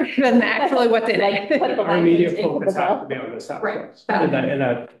part than actually what's in it. Our immediate focus has to be on this task force. And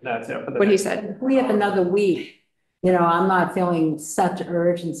that's it. What he said. We have another week. I'm not feeling such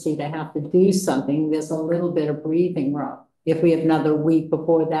urgency to have to do something. There's a little bit of breathing room. If we have another week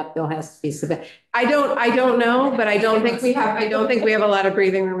before that bill has to be submitted. I don't know, but I don't think we have a lot of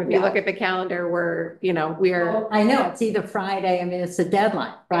breathing room. If you look at the calendar, we are. I know it's either Friday. I mean, it's a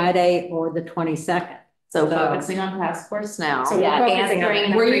deadline, Friday or the 22nd. So focusing on task force now. So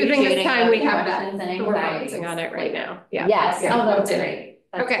we're using this time we have that. So we're focusing on it right now. Yeah. Yes. Oh, that's great.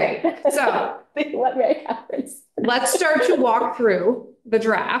 Okay. So what really happens? Let's start to walk through the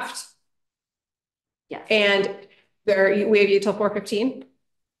draft. Yes. And we have you till 4:15.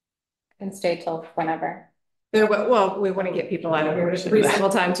 And stay till whenever. Well, we want to get people out of here at a reasonable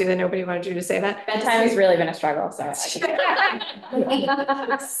time too. That nobody wanted you to say that. Bedtime has really been a struggle. So.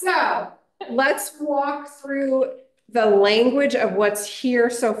 So let's walk through the language of what's here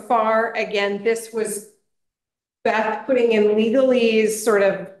so far. Again, this was Beth putting in legalese, sort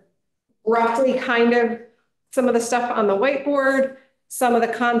of roughly kind of some of the stuff on the whiteboard, some of the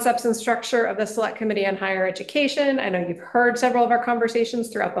concepts and structure of the Select Committee on Higher Education. I know you've heard several of our conversations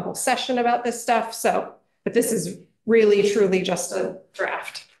throughout the whole session about this stuff. So, but this is really, truly just a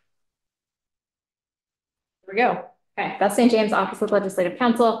draft. Here we go. Okay, Beth St. James, Office of Legislative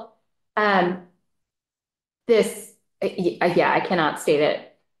Counsel. This, yeah, I cannot state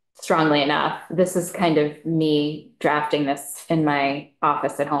it strongly enough. This is kind of me drafting this in my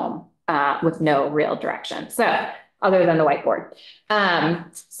office at home with no real direction. So other than the whiteboard.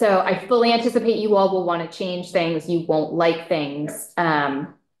 So I fully anticipate you all will want to change things. You won't like things. To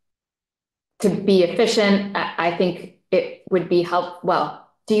be efficient, I think it would be helpful. Well,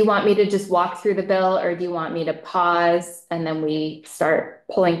 do you want me to just walk through the bill, or do you want me to pause and then we start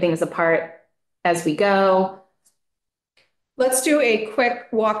pulling things apart as we go? Let's do a quick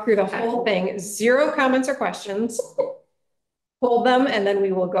walk through the whole thing. 0 comments or questions. Hold them, and then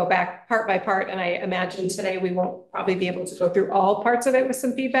we will go back part by part. And I imagine today we won't probably be able to go through all parts of it with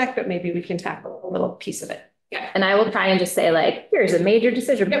some feedback, but maybe we can tackle a little piece of it. Yeah, and I will try and just say, like, here's a major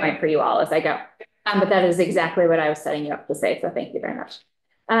decision point for you all as I go. But that is exactly what I was setting you up to say. So thank you very much.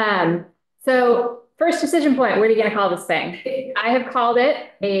 So first decision point, what are you going to call this thing? I have called it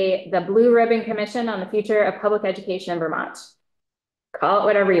the Blue Ribbon Commission on the Future of Public Education in Vermont. Call it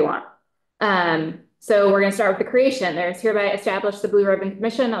whatever you want. So we're going to start with the creation. There is hereby established the Blue Ribbon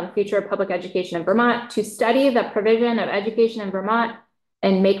Commission on the Future of Public Education in Vermont to study the provision of education in Vermont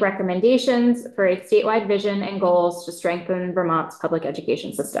and make recommendations for a statewide vision and goals to strengthen Vermont's public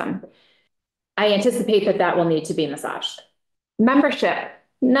education system. I anticipate that that will need to be massaged. Membership,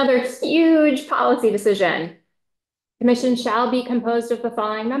 another huge policy decision. Commission shall be composed of the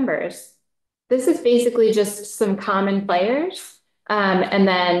following members. This is basically just some common players. And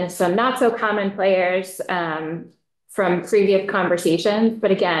then some not so common players from previous conversations.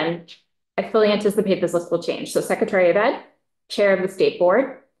 But again, I fully anticipate this list will change. So Secretary of Ed, Chair of the State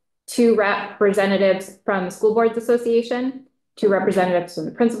Board, 2 representatives from the School Boards Association, 2 representatives from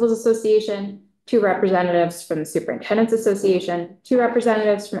the Principals Association, 2 representatives from the Superintendents Association, 2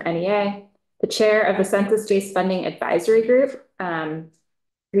 representatives from NEA, the Chair of the Census-Based Funding Advisory Group,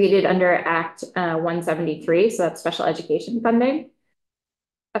 created under Act 173, so that's special education funding.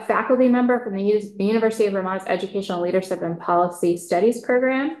 A faculty member from the University of Vermont's Educational Leadership and Policy Studies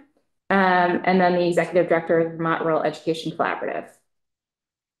Program, and then the Executive Director of the Vermont Rural Education Collaborative.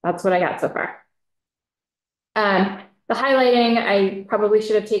 That's what I got so far. The highlighting, I probably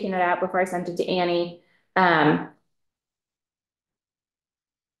should have taken it out before I sent it to Annie.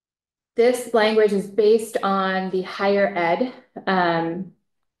 This language is based on the higher ed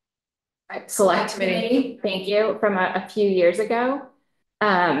select committee, thank you, from a few years ago.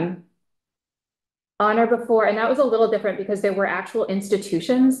 On or before, and that was a little different because there were actual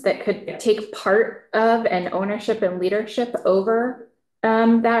institutions that could take part of and ownership and leadership over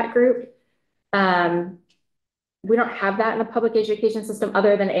that group. We don't have that in the public education system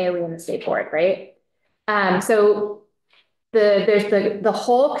other than AOE and the State Board, right? So there's the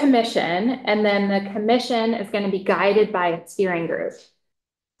whole commission, and then the commission is going to be guided by a steering group.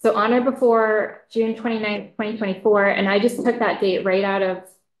 So on or before June 29th, 2024, and I just took that date right out of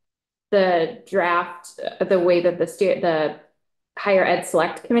the draft, the way that the Higher Ed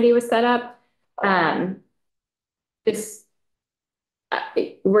Select Committee was set up. We're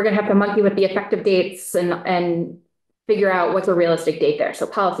going to have to monkey with the effective dates and figure out what's a realistic date there. So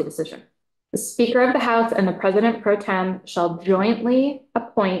policy decision. The Speaker of the House and the President Pro Tem shall jointly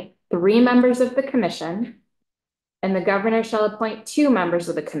appoint 3 members of the commission, and the governor shall appoint 2 members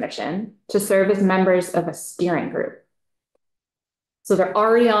of the commission to serve as members of a steering group. So they're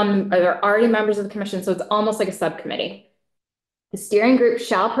already members of the commission, so it's almost like a subcommittee. The steering group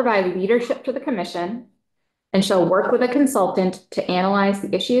shall provide leadership to the commission and shall work with a consultant to analyze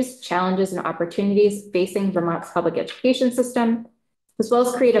the issues, challenges, and opportunities facing Vermont's public education system, as well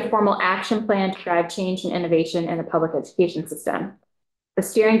as create a formal action plan to drive change and innovation in the public education system. The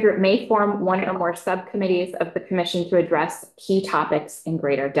steering group may form 1 or more subcommittees of the commission to address key topics in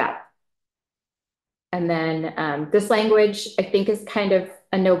greater depth. And then this language, I think, is kind of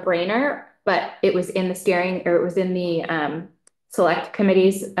a no-brainer, but it was in the select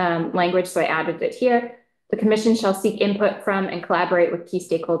committee's language, so I added it here. The commission shall seek input from and collaborate with key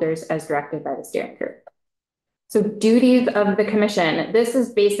stakeholders as directed by the steering group. So duties of the commission, this is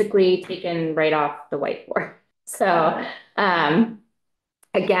basically taken right off the whiteboard. So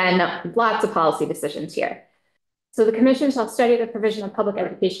again, lots of policy decisions here. So the commission shall study the provision of public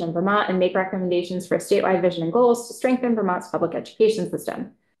education in Vermont and make recommendations for statewide vision and goals to strengthen Vermont's public education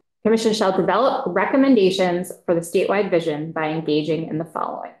system. Commission shall develop recommendations for the statewide vision by engaging in the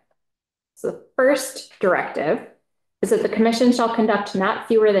following. So the first directive is that the commission shall conduct not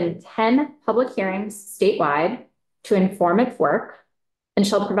fewer than 10 public hearings statewide to inform its work and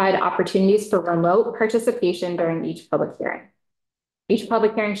shall provide opportunities for remote participation during each public hearing. Each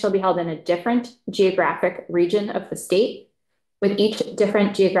public hearing shall be held in a different geographic region of the state, with each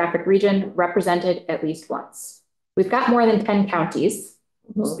different geographic region represented at least once. We've got more than 10 counties.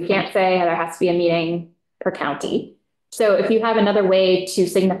 We can't say there has to be a meeting per county. So if you have another way to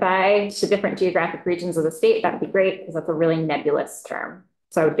signify the different geographic regions of the state, that'd be great, because that's a really nebulous term.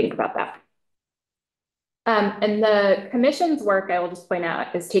 So I would think about that. And the commission's work, I will just point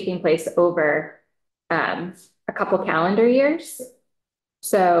out, is taking place over a couple calendar years.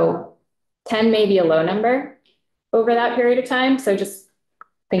 So 10 may be a low number over that period of time. So just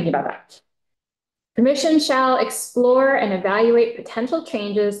thinking about that. Commission shall explore and evaluate potential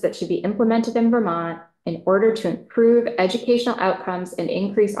changes that should be implemented in Vermont in order to improve educational outcomes and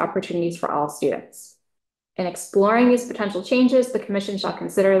increase opportunities for all students. In exploring these potential changes, the commission shall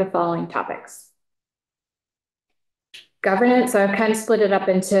consider the following topics. Governance, so I've kind of split it up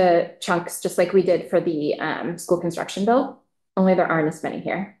into chunks, just like we did for the school construction bill, only there aren't as many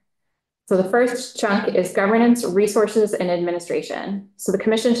here. So the first chunk is governance, resources, and administration. So the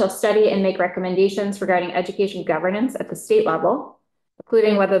commission shall study and make recommendations regarding education governance at the state level,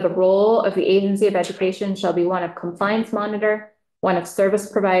 including whether the role of the agency of education shall be one of compliance monitor, one of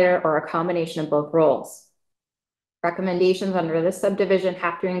service provider, or a combination of both roles. Recommendations under this subdivision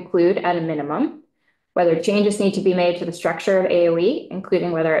have to include, at a minimum, whether changes need to be made to the structure of AOE,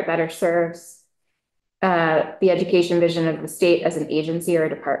 including whether it better serves the education vision of the state as an agency or a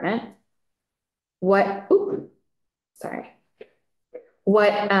department. What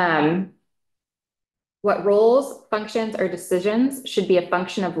roles, functions, or decisions should be a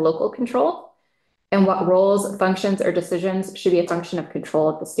function of local control, and what roles, functions, or decisions should be a function of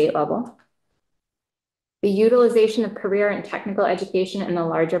control at the state level. The utilization of career and technical education in the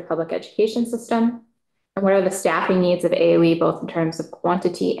larger public education system, and what are the staffing needs of AOE, both in terms of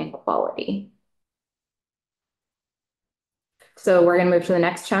quantity and quality. So we're going to move to the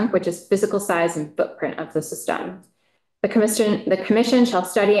next chunk, which is physical size and footprint of the system. The commission shall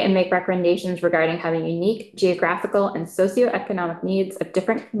study and make recommendations regarding how the unique geographical and socioeconomic needs of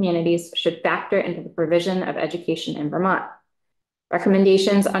different communities should factor into the provision of education in Vermont.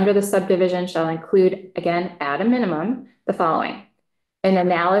 Recommendations under the subdivision shall include, again, at a minimum, the following: an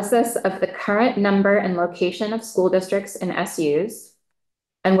analysis of the current number and location of school districts and SUs,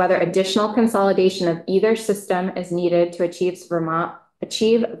 and whether additional consolidation of either system is needed to achieve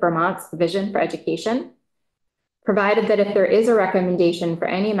Vermont's vision for education, provided that if there is a recommendation for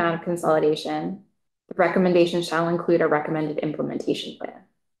any amount of consolidation, the recommendation shall include a recommended implementation plan.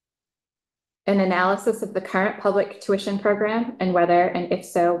 An analysis of the current public tuition program and whether, and if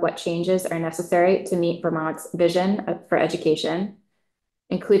so, what changes are necessary to meet Vermont's vision for education,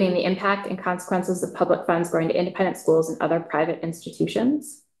 including the impact and consequences of public funds going to independent schools and other private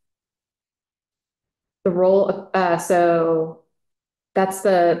institutions. The role of, so that's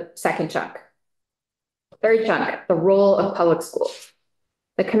the second chunk. Third chunk, the role of public schools.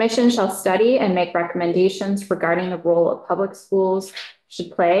 The commission shall study and make recommendations regarding the role of public schools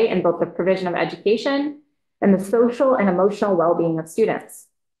should play in both the provision of education and the social and emotional well-being of students.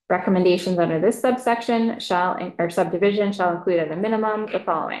 Recommendations under this subdivision shall include at a minimum the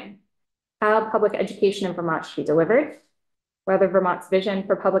following: how public education in Vermont should be delivered, whether Vermont's vision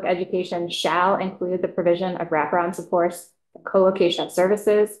for public education shall include the provision of wraparound supports and co-location of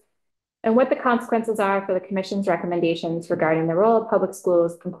services, and what the consequences are for the commission's recommendations regarding the role of public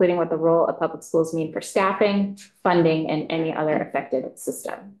schools, including what the role of public schools mean for staffing, funding, and any other affected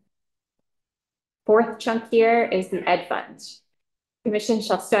system. Fourth chunk here is the Ed Fund. Commission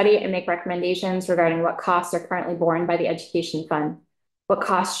shall study and make recommendations regarding what costs are currently borne by the Education Fund, what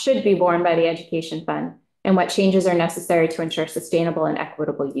costs should be borne by the Education Fund, and what changes are necessary to ensure sustainable and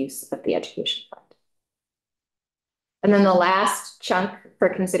equitable use of the Education Fund. And then the last chunk for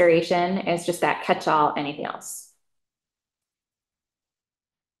consideration is just that catch-all, anything else.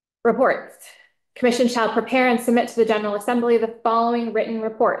 Reports. Commission shall prepare and submit to the General Assembly the following written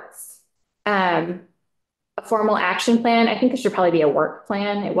reports. A formal action plan. I think it should probably be a work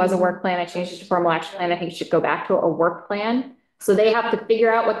plan. It was a work plan. I changed it to formal action plan. I think it should go back to a work plan. So they have to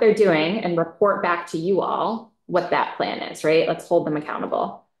figure out what they're doing and report back to you all what that plan is, right? Let's hold them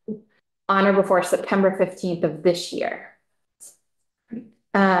accountable. On or before September 15th of this year.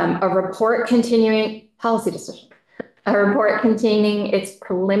 A report continuing policy decision. A report containing its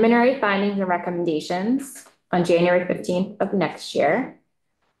preliminary findings and recommendations on January 15th of next year.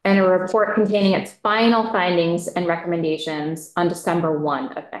 and a report containing its final findings and recommendations on December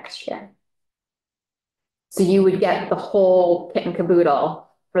 1 of next year. So you would get the whole kit and caboodle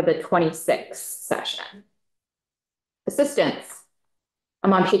for the 26th session. Assistance.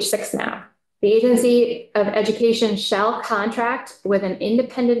 I'm on page 6 now. The Agency of Education shall contract with an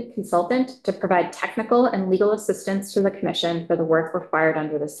independent consultant to provide technical and legal assistance to the commission for the work required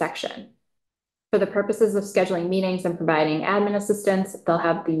under this section. For the purposes of scheduling meetings and providing admin assistance, they'll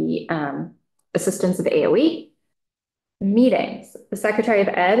have the assistance of AOE. Meetings. The Secretary of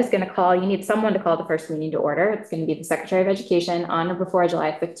Ed is going to call, you need someone to call the first meeting to order. It's going to be the Secretary of Education on or before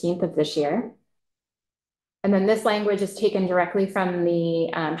July 15th of this year. And then this language is taken directly from the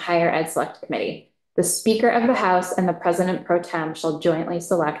Higher Ed Select Committee. The Speaker of the House and the President Pro Tem shall jointly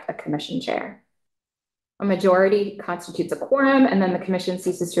select a commission chair. A majority constitutes a quorum, and then the commission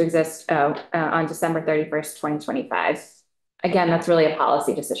ceases to exist on December 31st, 2025. Again, that's really a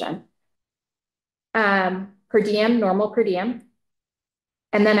policy decision. Per diem, normal per diem.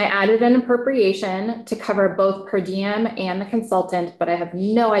 And then I added an appropriation to cover both per diem and the consultant, but I have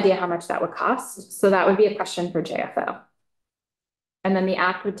no idea how much that would cost. So that would be a question for JFO. And then the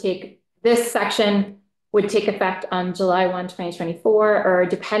act would take, this section would take effect on July 1, 2024, or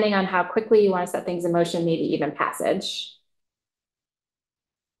depending on how quickly you want to set things in motion, maybe even passage.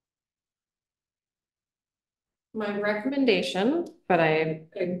 My recommendation, but I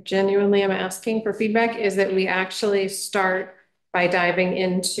genuinely am asking for feedback, is that we actually start by diving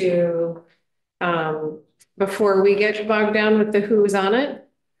into, before we get bogged down with the who's on it,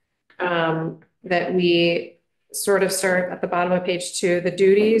 that we sort of start at the bottom of page 2, the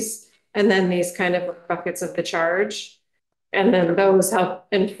duties, and then these kind of buckets of the charge. And then those help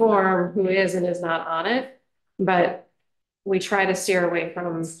inform who is and is not on it. But we try to steer away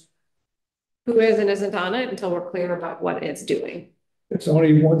from who is and isn't on it until we're clear about what it's doing. There's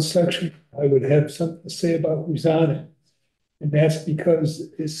only one section I would have something to say about who's on it. And that's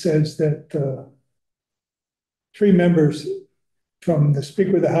because it says that 3 members from the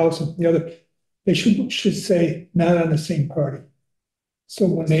Speaker of the House and the other, they should say not on the same party. So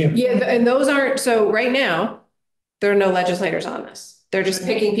when they have, yeah, and those aren't, so right now, there are no legislators on this. They're just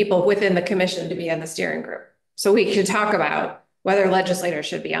picking people within the commission to be in the steering group. So we could talk about whether legislators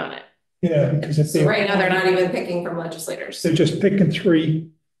should be on it. yeah, because if So right now, they're not even picking from legislators. they're just picking 3.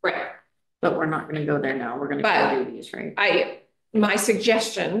 Right. But we're not gonna go there now. We're gonna But go do these, right? My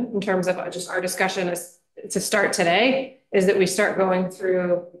suggestion in terms of just our discussion is to start today is that we start going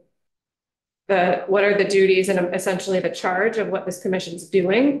through what are the duties and essentially the charge of what this commission's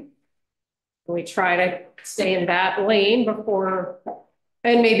doing. We try to stay in that lane before,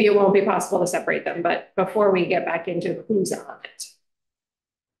 and maybe it won't be possible to separate them, but before we get back into who's on it.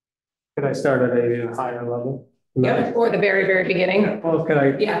 Could I start at a higher level? Yeah, or the very, very beginning. Well, could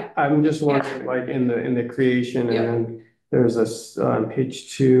I? Yeah. I'm just wondering, like in the creation, Yeah. and then there's this on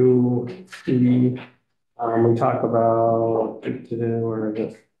page 2, we talk about where is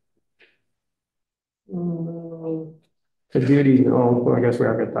it? The duties. Oh, well, I guess we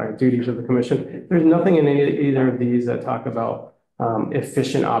are going to talk duties of the commission. There's nothing in either of these that talk about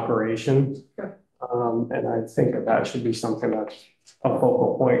efficient operation. Sure. And I think that should be something that's a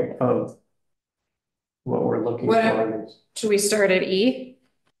focal point of what we're looking for. Should we start at E?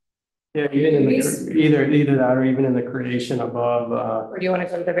 Yeah, even in the, either that or even in the creation above, Or do you want to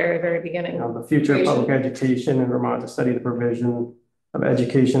go to the very, very beginning? the future of public education in Vermont, to study the provision of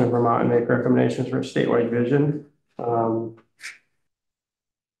education in Vermont and make recommendations for a statewide vision. I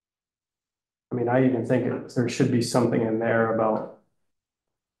mean, I even think there should be something in there about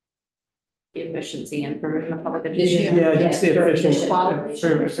The efficiency and provision of public education. yeah, just the efficient Quality.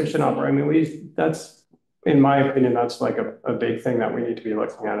 operation. I mean, that's, in my opinion, that's like a big thing that we need to be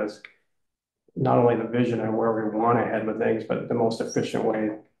looking at is not only the vision and where we want to head with things, but the most efficient way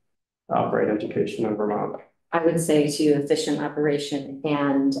to operate education in Vermont. I would say to efficient operation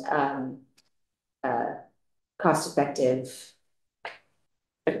and cost effective.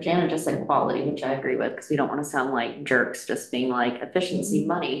 But Janet just said quality, which I agree with, because we don't want to sound like jerks, just being like efficiency,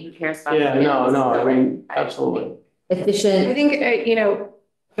 money, who cares about? Yeah, the no, kids? I mean, absolutely. Efficient. I think,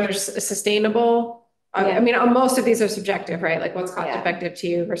 there's a sustainable. I mean, most of these are subjective, right? Like what's cost effective to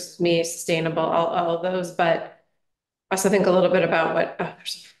you versus me, sustainable, all of those. But I also think a little bit about what,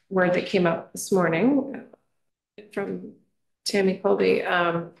 there's a word that came up this morning from Tammy Colby.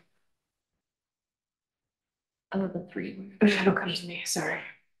 The 3. It'll come to me, sorry.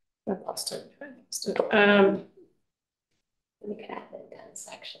 I lost it. We could add the 10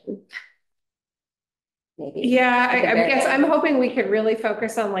 section. maybe. Yeah, I guess I'm hoping we could really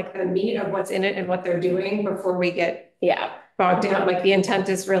focus on like the meat of what's in it and what they're doing before we get bogged down. Like the intent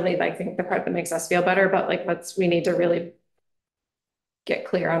is really, like, I think the part that makes us feel better, but like, we need to really get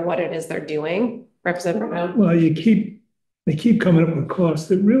clear on what it is they're doing. Representative Brown? Well, they keep coming up with costs.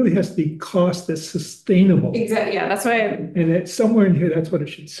 It really has to be cost that's sustainable. Exactly, yeah, that's why And it's somewhere in here, that's what it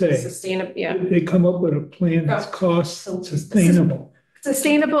should say. sustainable, yeah. They come up with a plan that's cost sustainable.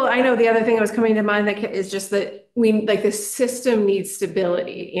 Sustainable, I know the other thing that was coming to mind that is just that like the system needs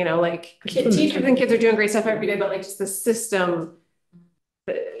stability, you know, like teachers and kids are doing great stuff every day, but like just the system.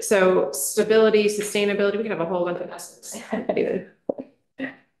 So stability, sustainability, we can have a whole bunch of S's.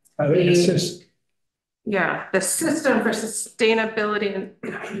 Yeah, the system for sustainability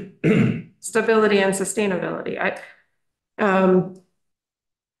and stability and sustainability.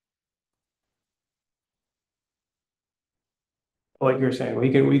 Like you're saying,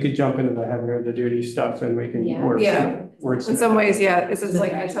 we could jump into the heavier the duty stuff and we can work. In some ways, yeah, this is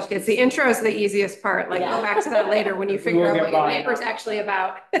like, it's the intro is the easiest part, like go back to that later when you figure out what your paper is actually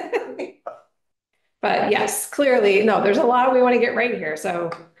about. But yes, clearly, no, there's a lot we want to get right here,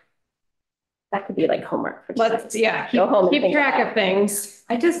 so. That could be like homework. Let's, Go home and keep think track about of things.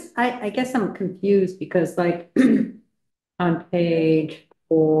 I guess I'm confused because like on page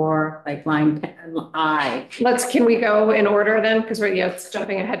 4, like line 10, Can we go in order then? Because we're, it's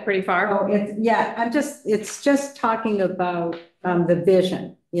jumping ahead pretty far. it's just talking about the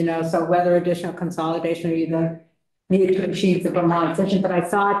vision, you know, so whether additional consolidation or either need to achieve the Vermont vision, but I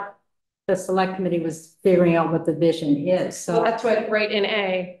thought the select committee was figuring out what the vision is, so. That's what, right in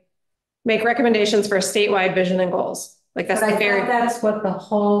A, make recommendations for a statewide vision and goals. Like that's that's what the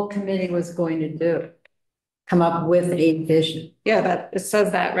whole committee was going to do. Come up with a vision. Yeah, that it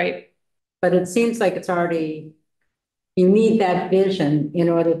says that, right? But it seems like it's already, you need that vision in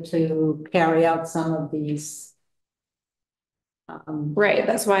order to carry out some of these. Right,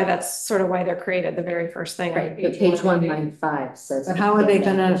 that's sort of why they're created, the very first thing. Right, but page 195 says. But how are they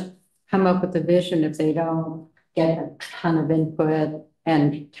gonna come up with a vision if they don't get a ton of input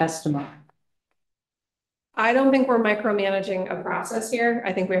and testimony? I don't think we're micromanaging a process here.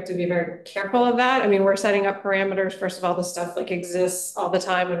 I think we have to be very careful of that. I mean, we're setting up parameters. First of all, the stuff like exists all the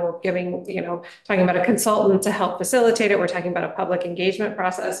time and we're giving, you know, talking about a consultant to help facilitate it. We're talking about a public engagement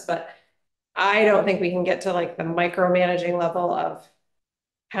process, but I don't think we can get to like the micromanaging level of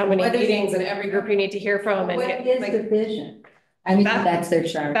how many meetings and every group you need to hear from. And what is the vision? I mean, that's their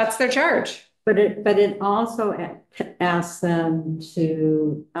charge. That's their charge. But it also asks them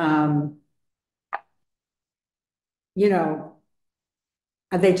to, you know,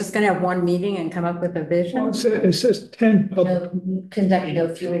 are they just going to have one meeting and come up with a vision? Well, it says 10 public. Conduct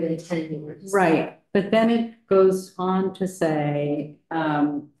no fewer than 10 meetings. Right, but then it goes on to say,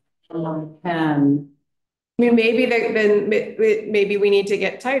 10. I mean, maybe we need to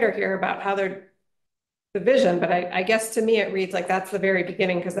get tighter here about how they're the vision, but I guess to me it reads like that's the very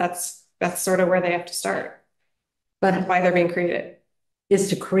beginning because that's sort of where they have to start. But why they're being created is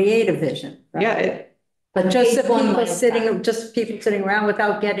to create a vision. Right? Yeah. But just the people sitting around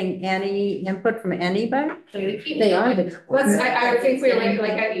without getting any input from anybody? They are. I think we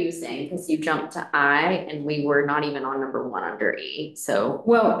like you saying, because you jumped to I and we were not even on number 1 under E. So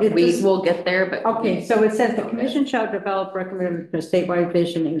we will get there, but. Okay, so it says the commission shall develop recommendations for statewide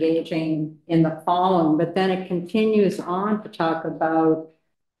vision engaging in the following, but then it continues on to talk about,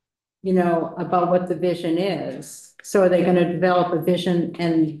 you know, about what the vision is. So are they going to develop a vision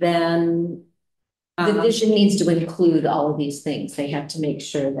and then the vision needs to include all of these things. They have to make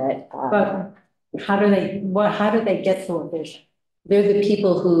sure that. But how do they get to a vision? They're the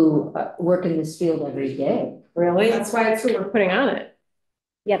people who work in this field every day. Really? That's why it's who we're putting on it.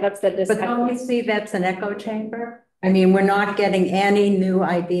 Yeah, that's the discussion. But don't you see that's an echo chamber? I mean, we're not getting any new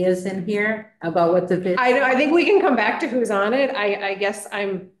ideas in here about what the vision. I think we can come back to who's on it. I guess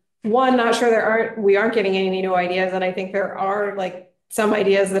I'm not sure we aren't getting any new ideas, and I think there are like some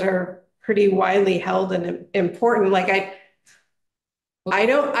ideas that are pretty widely held and important. Like I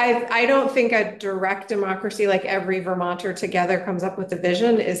don't think a direct democracy like every Vermonter together comes up with a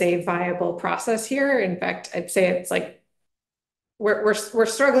vision is a viable process here. In fact, I'd say it's like we're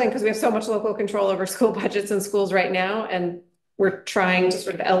struggling because we have so much local control over school budgets and schools right now, and we're trying to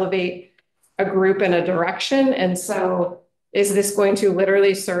sort of elevate a group in a direction. And so Is this going to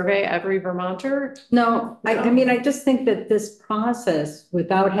literally survey every Vermonter? No, I mean, I just think that this process,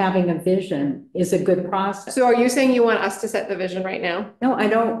 without having a vision, is a good process. So are you saying you want us to set the vision right now? No, I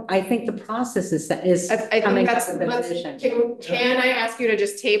don't, I think the process is I think coming that's, up with a vision. can I ask you to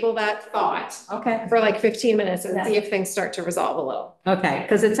just table that thought Okay, for like 15 minutes and see if things start to resolve a little? okay,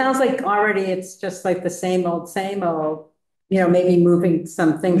 because it sounds like already it's just like the same old, maybe moving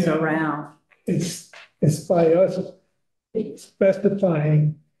some things Yeah. around. It's by us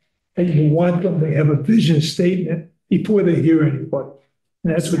specifying that you want them to have a vision statement before they hear anybody.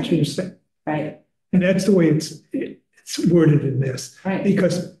 And that's what you're saying. Right, And that's the way it's worded in this. right.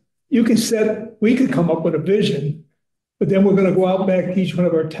 Because we could come up with a vision, but then we're gonna go out back to each one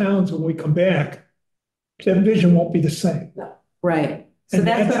of our towns when we come back. That vision won't be the same. Right. So And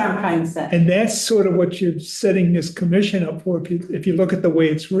that's what that's- I'm trying to say. And that's sort of what you're setting this commission up for, if you look at the way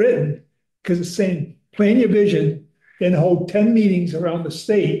it's written, because it's saying, plan your vision, then hold 10 meetings around the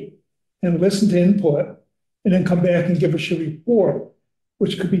state and listen to input, and then come back and give us your report,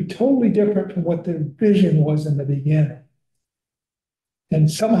 which could be totally different from what the vision was in the beginning. And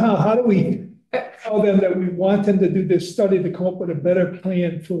somehow, how do we tell them that we want them to do this study to come up with a better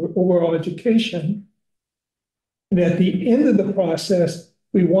plan for overall education? And at the end of the process,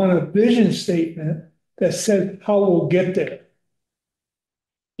 we want a vision statement that says how we'll get there.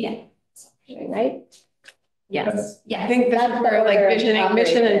 Right? Yes. I think this is That's where the like order mission and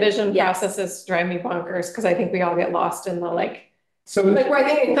operated. vision Yes. processes drive me bonkers because I think we all get lost in the like So we're I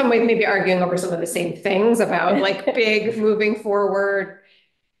think in some ways maybe arguing over some of the same things about like big moving forward.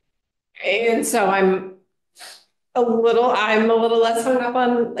 And so I'm a little less hung up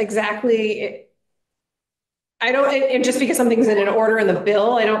on exactly. I don't, and just because something's in an order in the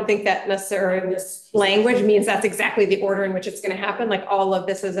bill, I don't think that necessarily this language means that's exactly the order in which it's going to happen. Like all of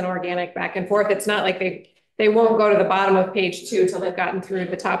this is an organic back and forth. It's not like they won't go to the bottom of page 2 till they've gotten through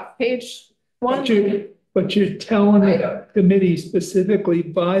the top of page 1. but you're telling the committee specifically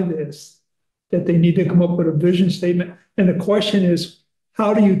by this that they need to come up with a vision statement. And the question is,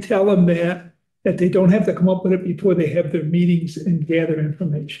 how do you tell them that they don't have to come up with it before they have their meetings and gather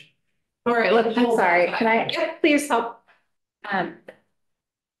information? All right, I'm sorry, can I? Yeah, please help.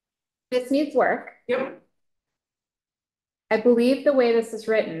 This needs work. Yep. I believe the way this is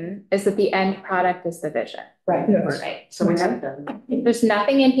written is that the end product is the vision. Right. Yes. Right. So we have to. There's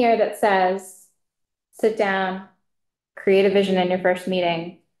nothing in here that says, sit down, create a vision in your first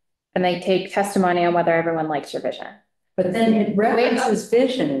meeting, and then take testimony on whether everyone likes your vision. But then it references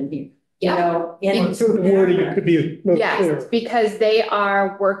vision in here, in So the wording could be a little Yes, clearer. because they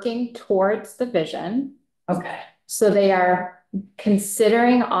are working towards the vision. Okay. So they are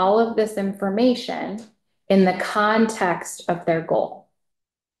considering all of this information in the context of their goal.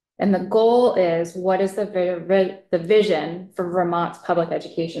 And the goal is, what is the vision for Vermont's public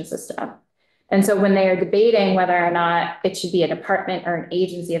education system? And so when they are debating whether or not it should be a department or an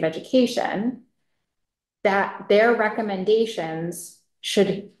agency of education, that their recommendations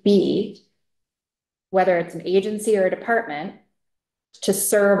should be, whether it's an agency or a department, to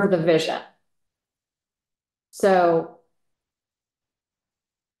serve the vision. So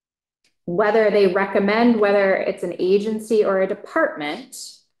whether they recommend whether it's an agency or a department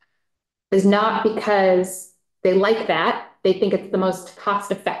is not because they like that, they think it's the most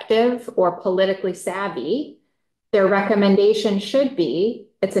cost-effective or politically savvy. Their recommendation should be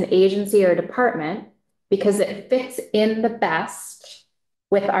it's an agency or department because it fits in the best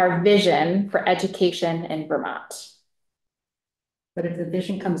with our vision for education in Vermont. But if the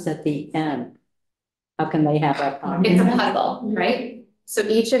vision comes at the end, how can they have that? It's a puzzle, right? So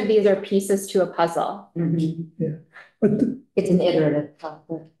each of these are pieces to a puzzle. But It's an iterative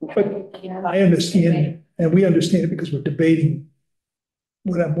process. I understand, and we understand it because we're debating.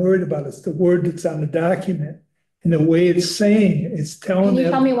 What I'm worried about is the word that's on the document and the way it's saying, it's telling Can you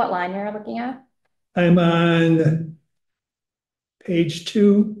tell them. me what line you're looking at? I'm on page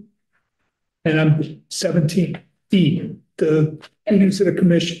 2 and I'm 17, D, the duties of the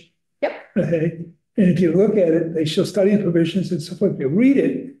commission. Yep. Okay, and if you look at it, they shall study the provisions and so forth. If you read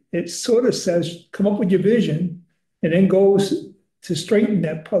it, it sort of says, come up with your vision, and then goes to strengthen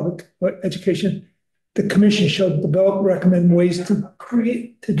that public education. The commission shall develop, recommend ways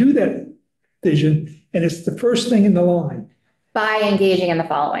to do that vision, and it's the first thing in the line. By engaging in the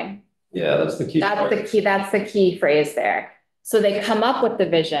following. Yeah, that's the key. That's the key phrase there. So they come up with the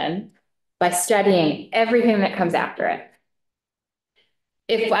vision by studying everything that comes after it.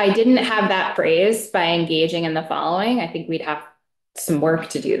 If I didn't have that phrase, by engaging in the following, I think we'd have some work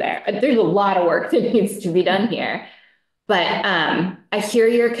to do there. There's a lot of work that needs to be done here. But I hear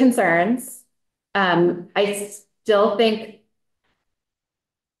your concerns. I still think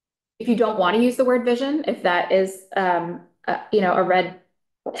if you don't want to use the word vision, if that is, you know, a red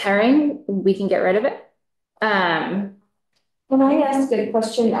herring, we can get rid of it. Can I ask a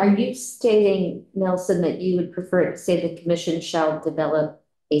question? Are you stating, Nelson, that you would prefer it to say the commission shall develop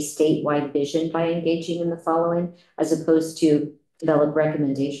a statewide vision by engaging in the following, as opposed to develop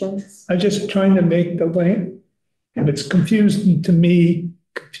recommendations? I'm just trying to make the land, if it's confusing to me,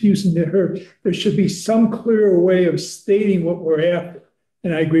 confusing to her, there should be some clearer way of stating what we're after.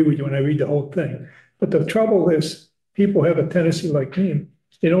 And I agree with you when I read the whole thing. But the trouble is, people have a tendency like me.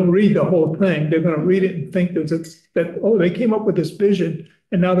 They don't read the whole thing. They're going to read it and think that, oh, they came up with this vision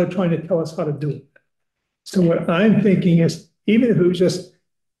and now they're trying to tell us how to do it. So what I'm thinking is, even if it was just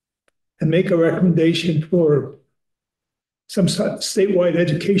to make a recommendation for some sort of statewide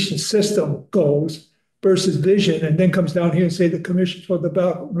education system goals versus vision, and then comes down here and say the commission for the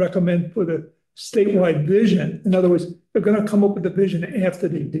recommend for the statewide vision. In other words, they're going to come up with the vision after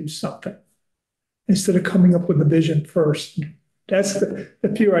they do something, instead of coming up with the vision first. That's the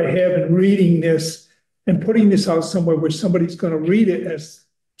fear I have in reading this and putting this out somewhere where somebody's going to read it as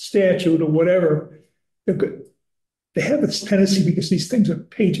statute or whatever. They have this tendency, because these things are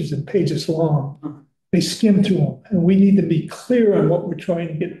pages and pages long, they skim through them. And we need to be clear on what we're trying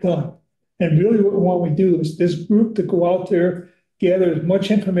to get done. And really what we do is this group to go out there, gather as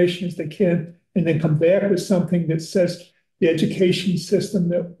much information as they can, and then come back with something that says the education system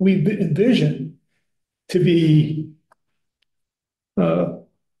that we envision to be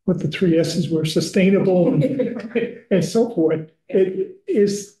what the 3 S's were, sustainable and so forth.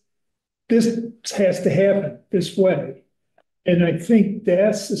 This has to happen this way. And I think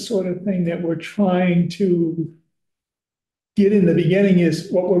that's the sort of thing that we're trying to get in the beginning,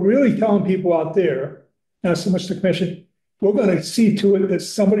 is what we're really telling people out there, not so much the commission. We're going to see to it that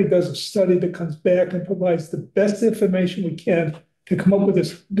somebody does a study that comes back and provides the best information we can to come up with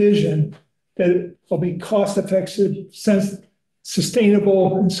this vision that will be cost effective,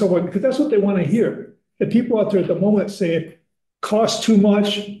 sustainable, and so on, because that's what they want to hear. The people out there at the moment say it costs too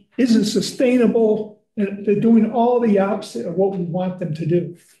much, isn't sustainable, and they're doing all the opposite of what we want them to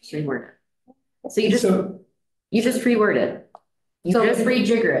do. Reword it. So you just reword it. You just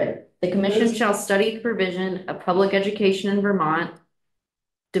rejigger it. The commission shall study the provision of public education in Vermont,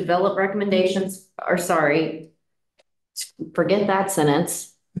 develop recommendations, or sorry, forget that sentence.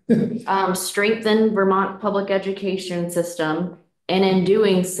 Strengthen Vermont public education system, and in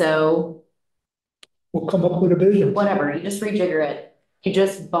doing so, we'll come up with a vision. Whatever, you just rejigger it. You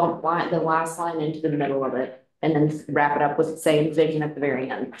just bump the last line into the middle of it, and then wrap it up with the same vision at the very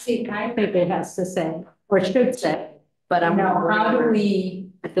end. See, I think it has to say, or should say, but I'm now, how do we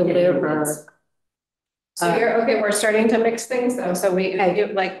deliver? So we're starting to mix things though. So we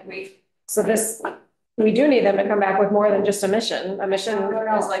do need them to come back with more than just a mission. A mission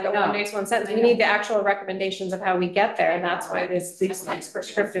is like a one base, one sentence. We need the actual recommendations of how we get there. And that's why there's these nice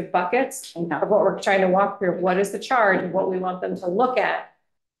prescriptive buckets of what we're trying to walk through. What is the charge of what we want them to look at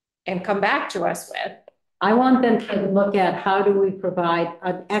and come back to us with? I want them to look at how do we provide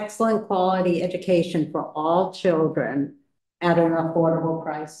an excellent quality education for all children at an affordable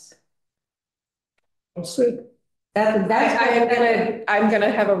price. That's it. I'm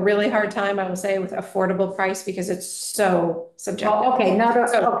gonna have a really hard time, I would say, with affordable price, because it's so subjective.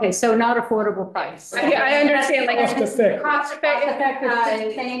 Oh, okay, so not affordable price. I understand, like cost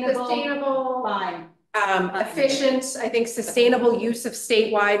effective, sustainable, fine. Efficient, I think sustainable use of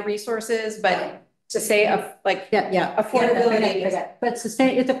statewide resources, but to say affordability. But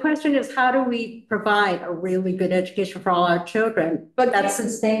the question is, how do we provide a really good education for all our children, but that's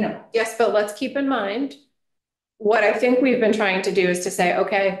sustainable? Yes, but let's keep in mind, what I think we've been trying to do is to say,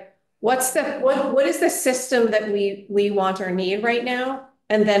 okay, what is the system that we want or need right now?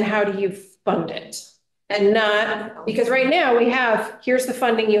 And then how do you fund it? And not, because right now here's the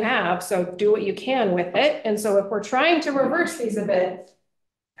funding you have, so do what you can with it. And so if we're trying to reverse these a bit,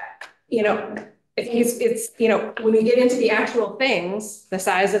 it's when we get into the actual things, the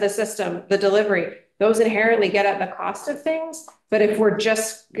size of the system, the delivery, those inherently get at the cost of things. But if we're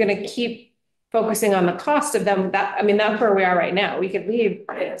just gonna keep focusing on the cost of them, that's where we are right now. We could leave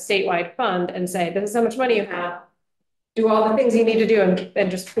a statewide fund and say, this is how much money you have, do all the things you need to do,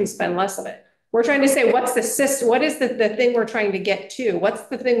 and just please spend less of it. We're trying to say, what's the system? What is the thing we're trying to get to? What's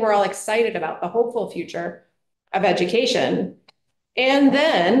the thing we're all excited about, the hopeful future of education? And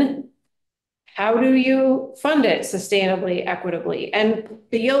then how do you fund it sustainably, equitably? And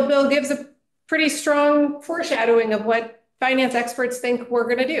the yield bill gives a pretty strong foreshadowing of what finance experts think we're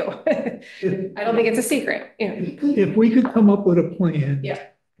going to do. I don't think it's a secret. If we could come up with a plan,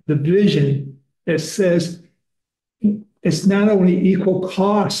 the vision that says it's not only equal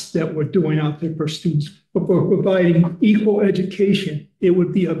costs that we're doing out there for students, but we're providing equal education. It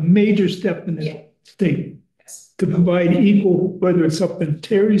would be a major step in the state to provide equal, whether it's up in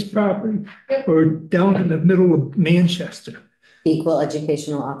Terry's property or down in the middle of Manchester. Equal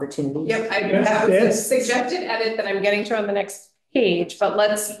educational opportunities. Yep, that was a suggested edit that I'm getting to on the next page, but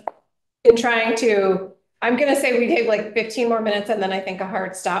I'm gonna say we take like 15 more minutes and then I think a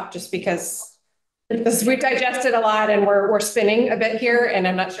hard stop just because we've digested a lot and we're spinning a bit here and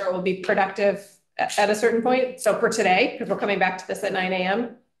I'm not sure it will be productive at a certain point. So for today, because we're coming back to this at 9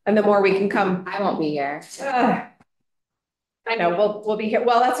 a.m. and the more we can come. I won't be here. I know, we'll be here.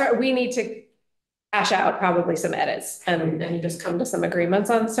 Well, that's right. We need to hash out probably some edits and just come to some agreements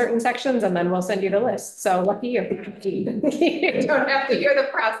on certain sections and then we'll send you the list. So lucky you. You don't have to hear the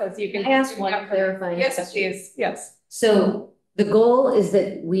process. You can. I ask one clarifying Yes, question. please. Yes. So the goal is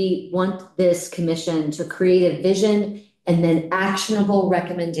that we want this commission to create a vision and then actionable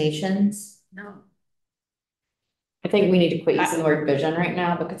recommendations? No. I think we need to quit using the word vision right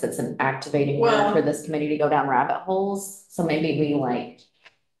now because it's an activating word for this committee to go down rabbit holes. So maybe we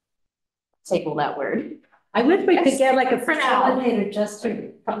table that word. I wish we could get like a For now. facilitator just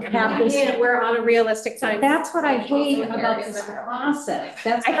to have this. We're on a realistic time. That's what I hate about this process.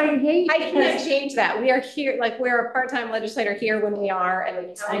 That's what I hate. I can't change that. We are here, like we're a part-time legislator here when we are,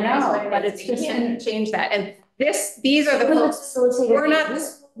 and I know, but it's you just. can't change that. And these are the folks. We're not.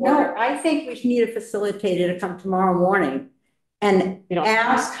 No, I think we need a facilitator to come tomorrow morning and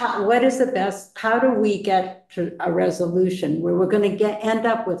ask what is the best, how do we get to a resolution where we're gonna end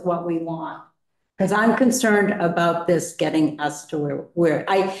up with what we want? Because I'm concerned about this getting us to where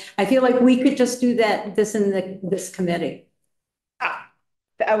I feel like we could just do this in this committee. I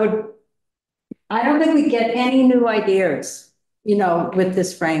don't think we get any new ideas, with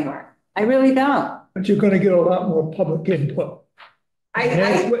this framework. I really don't. But you're gonna get a lot more public input. I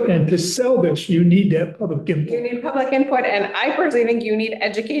And to sell this, you need that public input. You need public input, and I personally think you need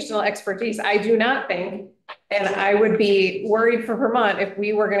educational expertise. I do not think, and I would be worried for Vermont if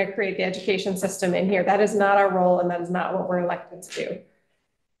we were going to create the education system in here. That is not our role, and that is not what we're elected to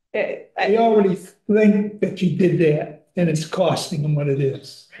do. I already think that you did that, and it's costing them what it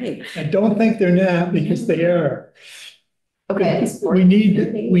is. Right. I don't think they're not, because they are. Okay. We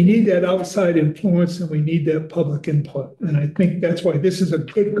need that outside influence and we need that public input. And I think that's why this is a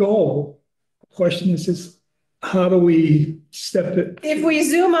good goal. The question is how do we step it? If we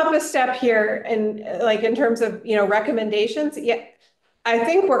zoom up a step here and in terms of, recommendations, I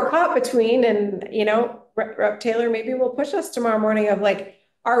think we're caught between, and, Rep. Taylor maybe will push us tomorrow morning of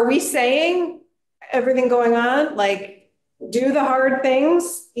are we saying everything going on? Do the hard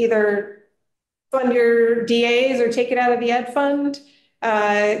things, either fund your DAs or take it out of the ed fund,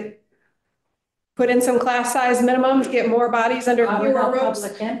 put in some class size minimums, get more bodies under fewer ropes.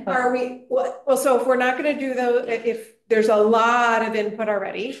 Are we, well, so if we're not gonna do those, if there's a lot of input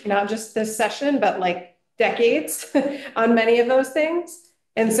already, not just this session, but decades on many of those things.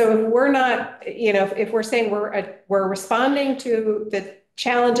 And so if we're not, if we're saying we're responding to the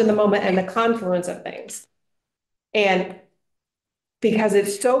challenge in the moment and the confluence of things, and because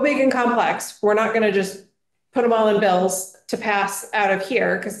it's so big and complex, we're not going to just put them all in bills to pass out of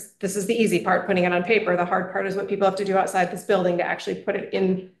here, because this is the easy part, putting it on paper. The hard part is what people have to do outside this building to actually put it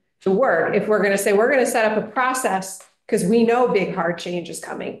into work. If we're going to say we're going to set up a process, because we know big hard change is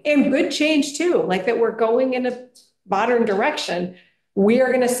coming, and good change too, that we're going in a modern direction, we are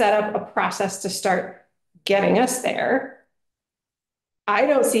going to set up a process to start getting us there. I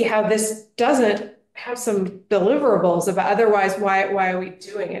don't see how this doesn't have some deliverables about, otherwise why are we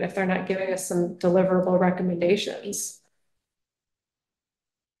doing it if they're not giving us some deliverable recommendations?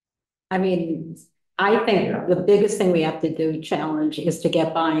 I mean, I think the biggest thing we have to do, challenge, is to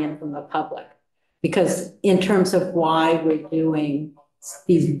get buy-in from the public. Because in terms of why we're doing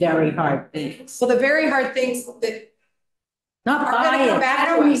these very hard things. Well, the very hard things that not are gonna come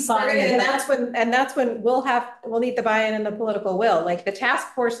back to us, buy-in. and that's when we'll need the buy-in and the political will. The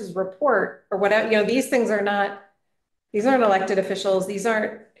task force's report or whatever, these things are not, these aren't elected officials. These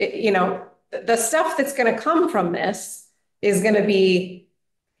aren't, the stuff that's going to come from this is going to be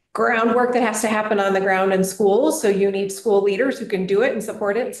groundwork that has to happen on the ground in schools. So you need school leaders who can do it and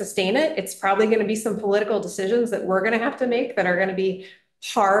support it and sustain it. It's probably going to be some political decisions that we're going to have to make that are going to be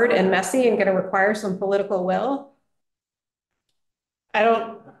hard and messy and going to require some political will.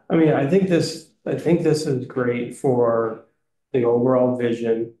 I think this is great for the overall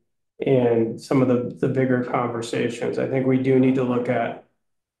vision and some of the bigger conversations. I think we do need to look at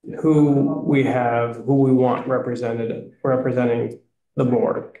who we want representing the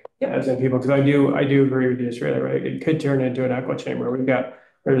board. As in people, because I do agree with you, it's really, right, it could turn into an echo chamber. We've got,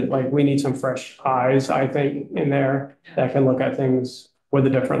 like, we need some fresh eyes, I think, in there that can look at things with a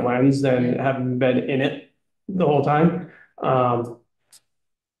different lens than having been in it the whole time. That's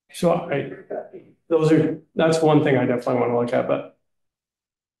one thing I definitely want to look at, but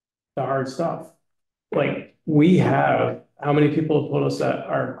the hard stuff, like, we have, how many people have told us that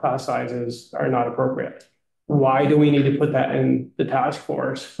our class sizes are not appropriate? Why do we need to put that in the task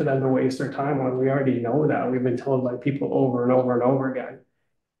force for them to waste their time when we already know that? We've been told by people over and over and over again.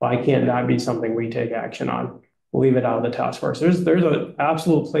 Why can't that be something we take action on? Leave it out of the task force. There's an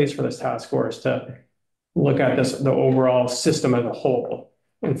absolute place for this task force to look at the overall system as a whole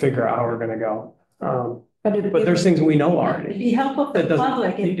and figure out how we're gonna go. But there's things we know already. It'd be helpful for the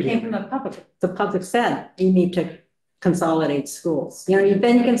public, it came from the public. The public said, you need to consolidate schools. You know,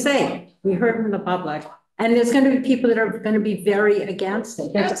 then you can say, we heard from the public. And there's going to be people that are going to be very against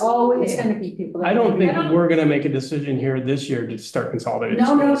it. There's always going to be people. I don't think we're going to make a decision here this year to start consolidating.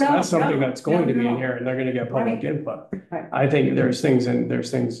 No. That's something that's going to be in here and they're going to get public input. Right. I think there's things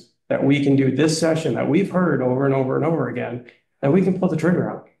that we can do this session that we've heard over and over and over again that we can pull the trigger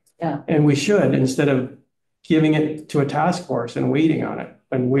on. Yeah. And we should, instead of giving it to a task force and waiting on it.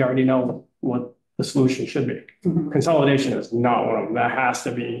 And we already know what the solution should be. Consolidation is not one of them. That has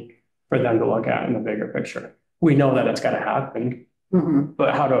to be for them to look at in the bigger picture. We know that it's got to happen,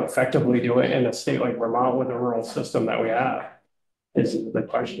 but how to effectively do it in a state like Vermont with the rural system that we have is the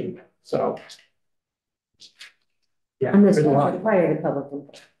question. So, yeah, And this there's a will lot. require the public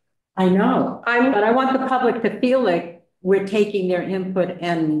input. I know, but I want the public to feel like we're taking their input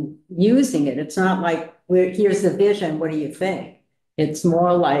and using it. It's not like, here's the vision, what do you think? It's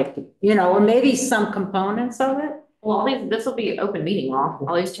more like, you know, or maybe some components of it. Well, this will be open meeting law,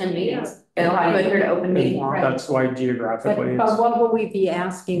 all these 10 meetings. It'll have to go here to open meeting law. That's why geographically. But what will we be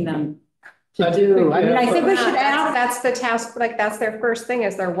asking them to do? I mean, I think we should ask. That's the task, like, that's their first thing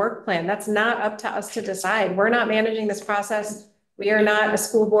is their work plan. That's not up to us to decide. We're not managing this process. We are not a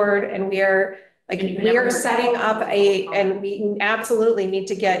school board and we are setting up and we absolutely need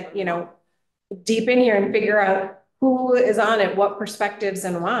to get, you know, deep in here and figure out who is on it, what perspectives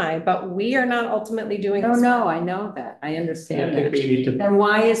and why, but we are not ultimately doing. No, I know that. I understand I think that. we need to. Then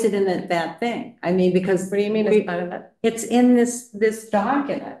why is it in that thing? I mean, because. What do you mean it's not in that? It's in this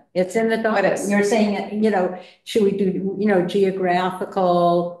document. It's in the document. is? You're saying, you know, should we do, you know,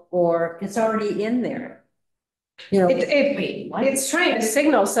 geographical, or it's already in there? You know. It's trying to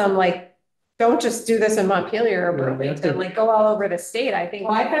signal some, like, don't just do this in Montpelier or Burlington, like go all over the state. I think.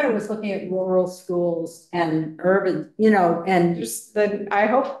 Well, I thought it was looking at rural schools and urban, you know, and. Just I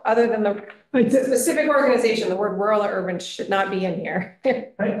hope, other than the specific organization, the word rural or urban should not be in here.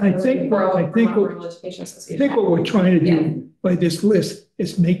 I think what we're trying to do by this list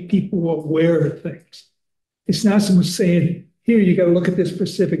is make people aware of things. It's not so much saying, here, you got to look at this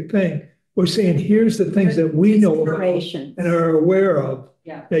specific thing. We're saying, here's the things that we know about and are aware of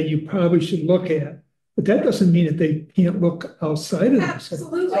that you probably should look at. But that doesn't mean that they can't look outside of this.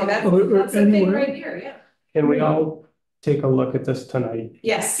 Absolutely, that's the thing right here, yeah. Can we all take a look at this tonight?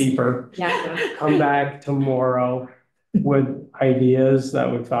 Yes. Deeper. Yeah. Come back tomorrow with ideas that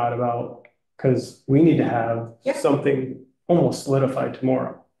we've thought about, because we need to have something almost solidified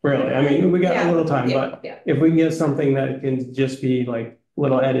tomorrow. Really, I mean, we got a little time, but if we can get something that can just be like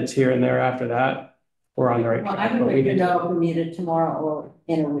little edits here and there after that, we're on the right Well, track. I would like to know if we need it tomorrow or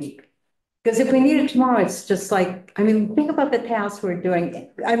in a week. Because if we need it tomorrow, it's just like, I mean, think about the tasks we're doing.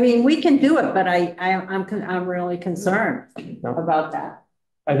 I mean, we can do it, but I'm really concerned about that.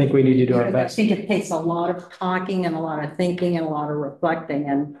 I think we need to do our I best. think it takes a lot of talking and a lot of thinking and a lot of reflecting,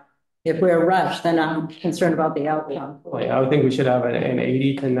 and if we're rushed, then I'm concerned about the outcome. Like, I would think we should have an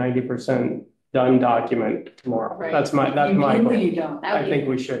 80 to 90% done document tomorrow. Right. That's my goal. You don't. I think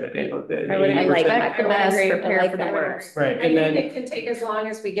we should. I like that. Prepare for the worst. Right, I and think then, it can take as long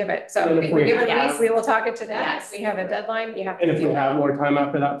as we give it. So And if if we we- give it a Yes. week, we will talk it to death. Yes. We have a deadline, you have. to and if do we it. have more time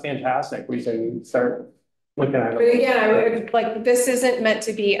after that, fantastic. We can start looking at But it. again, I would, like, this isn't meant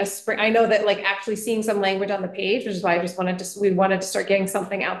to be a spring. I know that, like, actually seeing some language on the page, which is why we wanted to start getting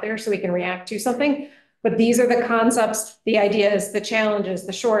something out there so we can react to something. But these are the concepts, the ideas, the challenges,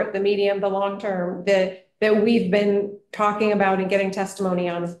 the short, the medium, the long term, that we've been talking about and getting testimony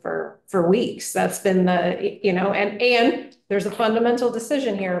on for weeks. That's been the, you know, and there's a fundamental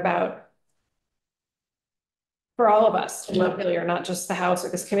decision here about, for all of us, in Montpelier, not just the House or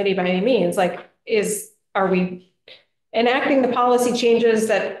this committee by any means, like, are we enacting the policy changes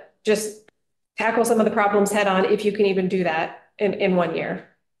that just tackle some of the problems head on, if you can even do that in 1 year?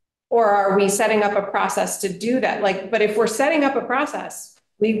 Or are we setting up a process to do that? Like, but if we're setting up a process,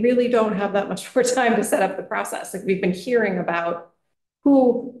 we really don't have that much more time to set up the process. Like we've been hearing about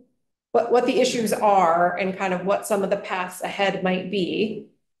what the issues are and kind of what some of the paths ahead might be.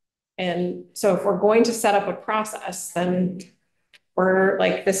 And so if we're going to set up a process, then we're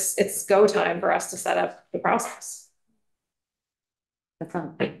like this, it's go time for us to set up the process. That's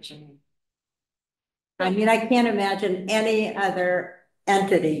not. I mean, I can't imagine any other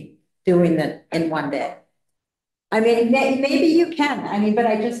entity doing that in one day. I mean, maybe you can, I mean, but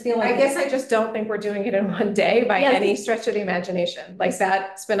I just feel like. I guess I just don't think we're doing it in one day by any stretch of the imagination. Like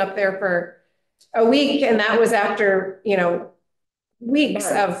that's been up there for a week and that was after, you know,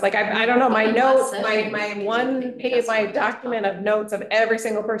 weeks of like, I don't know, my notes, my one page, my document of notes of every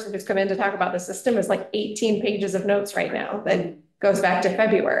single person who's come in to talk about the system is like 18 pages of notes right now that goes back to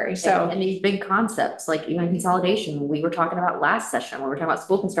February. So and these big concepts like even consolidation, we were talking about last session when we were talking about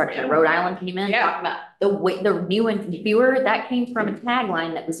school construction. Rhode Island came in talking about the new and fewer that came from a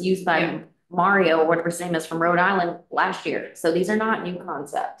tagline that was used by Mario or whatever his name is from Rhode Island last year. So these are not new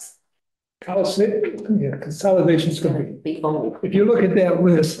concepts. Consolidation is going to be bold. If you look at that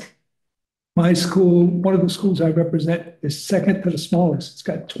list, my school, one of the schools I represent, is second to the smallest. It's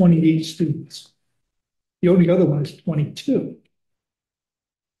got 28 students. The only other one is 22.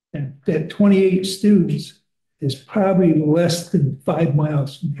 And that 28 students is probably less than 5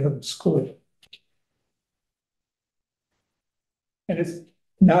 miles from the other school. And it's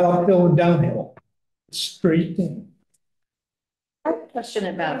not uphill and downhill, it's straight in. I have a question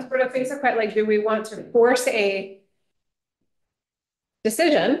about sort of things are quite like, do we want to force a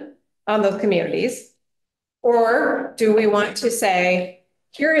decision on those communities? Or do we want to say,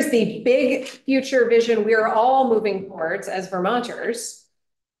 here is the big future vision we're all moving towards as Vermonters.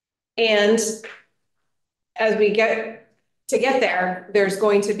 And as we get there, there's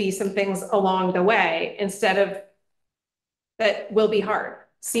going to be some things along the way instead of that will be hard.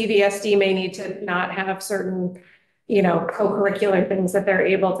 CVSD may need to not have certain, you know, co-curricular things that they're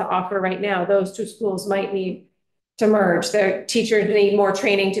able to offer right now. Those two schools might need to merge. Their teachers need more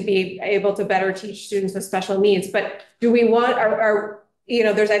training to be able to better teach students with special needs. But do we want our you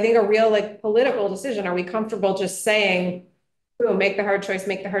know, there's, I think, a real like political decision. Are we comfortable just saying, boom, make the hard choice,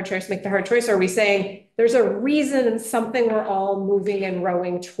 make the hard choice, make the hard choice? Or are we saying there's a reason and something we're all moving and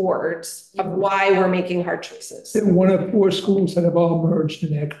rowing towards of why we're making hard choices? They're one of 4 schools that have all merged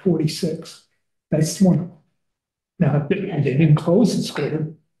in Act 46. That's one of them. Now, they didn't close the school.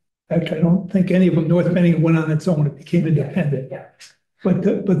 In fact, I don't think any of them, North Benning went on its own. It became independent. But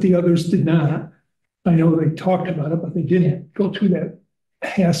the others did not. I know they talked about it, but they didn't go through that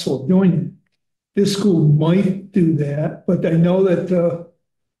hassle of doing it. This school might do that, but I know that,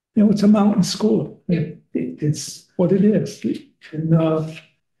 you know, it's a mountain school. It's what it is. And the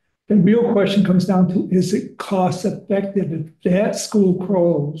real question comes down to, is it cost effective if that school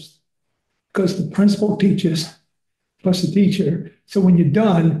closed? Because the principal teaches plus the teacher. So when you're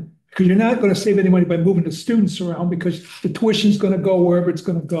done, because you're not going to save any money by moving the students around because the tuition's going to go wherever it's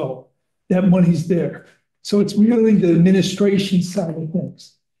going to go. That money's there. So it's really the administration side of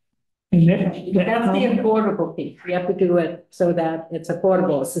things. And that's the affordable piece. We have to do it so that it's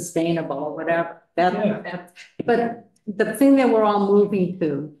affordable, sustainable, whatever. But the thing that we're all moving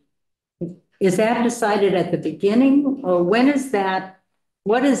to, is that decided at the beginning or when is that?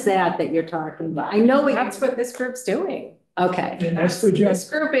 What is that you're talking about? I know that's what this group's doing. Okay. And that's the job. This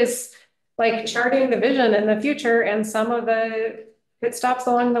group is like charting the vision in the future and some of the pit stops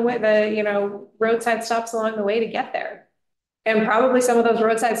along the way, the, you know, roadside stops along the way to get there. And probably some of those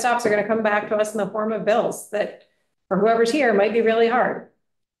roadside stops are going to come back to us in the form of bills that for whoever's here might be really hard.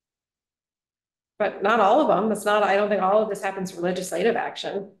 But not all of them. It's not, I don't think all of this happens for legislative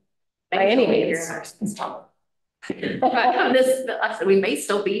action by any means. We may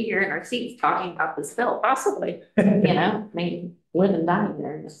still be here in our seats talking about this bill, possibly. You know, I mean, live and die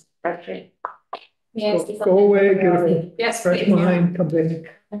there in this country. Yes, go away, get a yes, fresh mind, come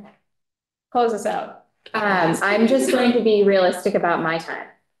back. Close us out. I'm just going to be realistic about my time.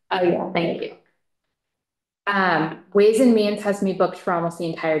 Oh yeah, thank you. Ways and Means has me booked for almost the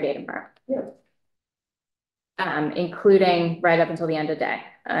entire day tomorrow. Including right up until the end of the day.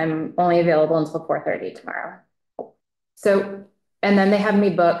 I'm only available until 4:30 tomorrow. So, and then they have me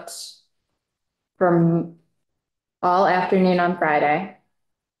booked from all afternoon on Friday.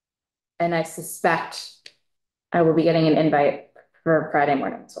 And I suspect I will be getting an invite for Friday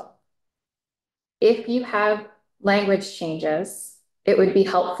morning as well. If you have language changes, it would be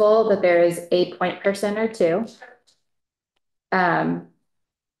helpful that there is a point person or two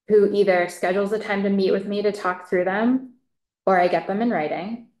who either schedules a time to meet with me to talk through them, or I get them in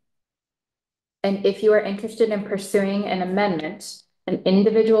writing. And if you are interested in pursuing an amendment, an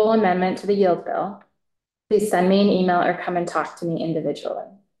individual amendment to the yield bill, please send me an email or come and talk to me individually.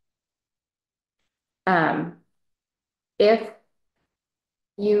 If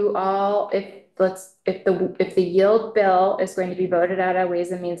you all, if the yield bill is going to be voted out at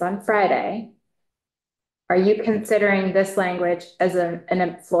Ways and Means on Friday, are you considering this language as a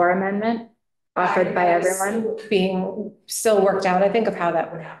floor amendment offered by everyone? Being still worked out, I think, of how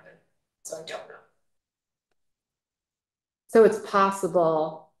that would happen. So I don't know. So it's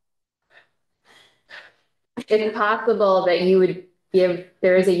possible that you would give,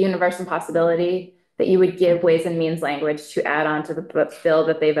 there is a universal possibility that you would give Ways and Means language to add on to the bill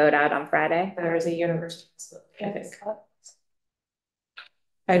that they vote out on Friday? There is a universal possibility, I think.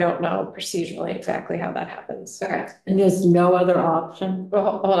 I don't know procedurally exactly how that happens. Okay. And there's no other option?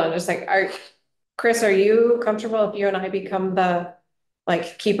 Well, hold on, just like, Chris, are you comfortable if you and I become the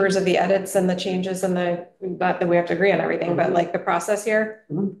like keepers of the edits and the changes and not that we have to agree on everything, but like the process here?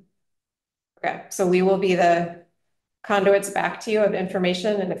 Mhm. Okay, so we will be the conduits back to you of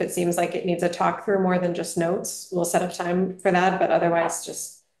information, and if it seems like it needs a talk through more than just notes, we'll set up time for that, but otherwise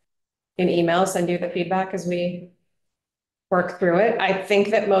just in email, send you the feedback as we work through it. I think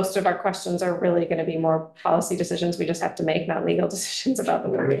that most of our questions are really going to be more policy decisions we just have to make, not legal decisions about the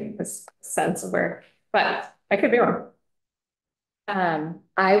wording, this sense of where, but I could be wrong.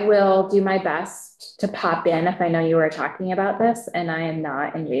 I will do my best to pop in if I know you were talking about this, and I am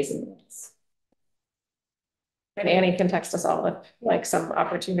not in Ways and Means. And Annie can text us all if like some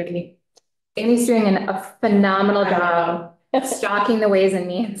opportunity. Annie's doing a phenomenal job stalking the Ways and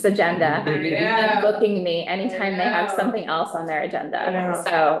Means agenda and booking me anytime they have something else on their agenda.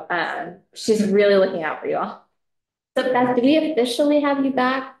 So she's really looking out for you all. So Beth, do we officially have you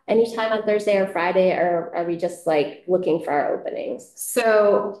back anytime on Thursday or Friday, or are we just like looking for our openings?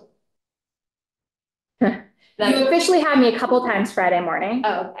 So you officially had me a couple times Friday morning.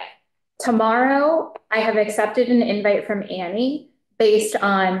 Oh, okay. Tomorrow, I have accepted an invite from Annie based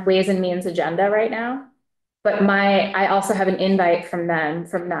on Ways and Means agenda right now. But I also have an invite from them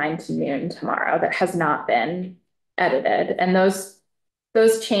from 9 to noon tomorrow that has not been edited. And those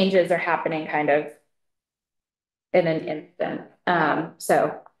changes are happening kind of in an instant.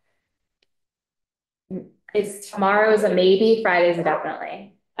 So tomorrow's a maybe, Friday's a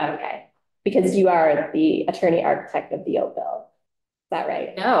definitely. Okay. Because you are the attorney architect of the yield bill. Is that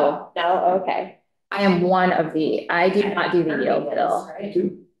right? No. Okay. I am I do not do the yield bill.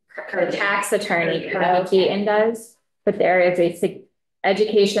 The tax attorney, Carol Keaton does, but there is a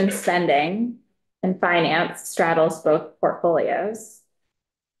education spending and finance straddles both portfolios.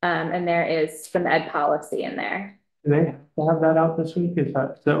 And there is some ed policy in there. Do they have that out this week? Is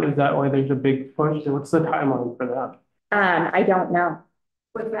that why there's a big push? What's the timeline for that? I don't know.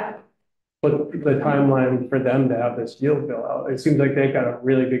 With that. But the timeline for them to have this yield bill out, it seems like they've got a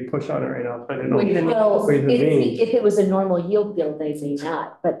really big push on it right now. I don't know. Well, if it was a normal yield bill, they may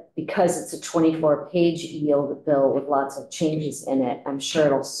not, but because it's a 24-page yield bill with lots of changes in it, I'm sure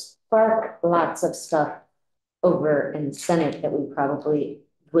it'll spark lots of stuff over in the Senate that we probably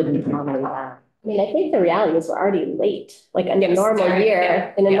wouldn't normally have. I mean, I think the reality is we're already late. Like in a normal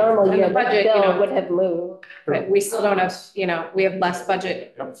year, the budget, budget, bill would have moved. But we still don't have, we have less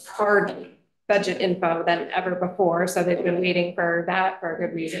hard budget info than ever before. So they've been waiting for that for a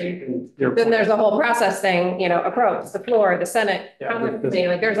good reason. Then there's a whole process thing, approach, the floor, the Senate, Congress committee,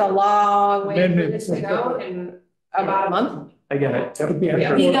 like there's a long way for this to go in about a month. I get it.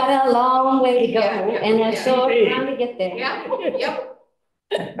 You got a long way to go and a short time to get there. Yep.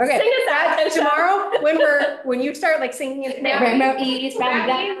 Okay, tomorrow when you start like singing it, that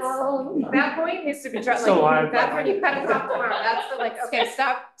point needs to be that's when you cut it off tomorrow. That's the okay,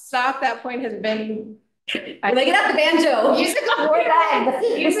 stop. That point has been. They get out the banjo.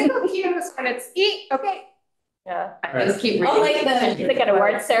 Musical cues and it's eat. Okay. Yeah. I just keep reading. It's like an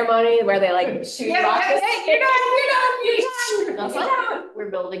award ceremony where they like shoot rockets. You're done. We're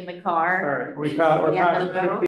building the car. All right, we're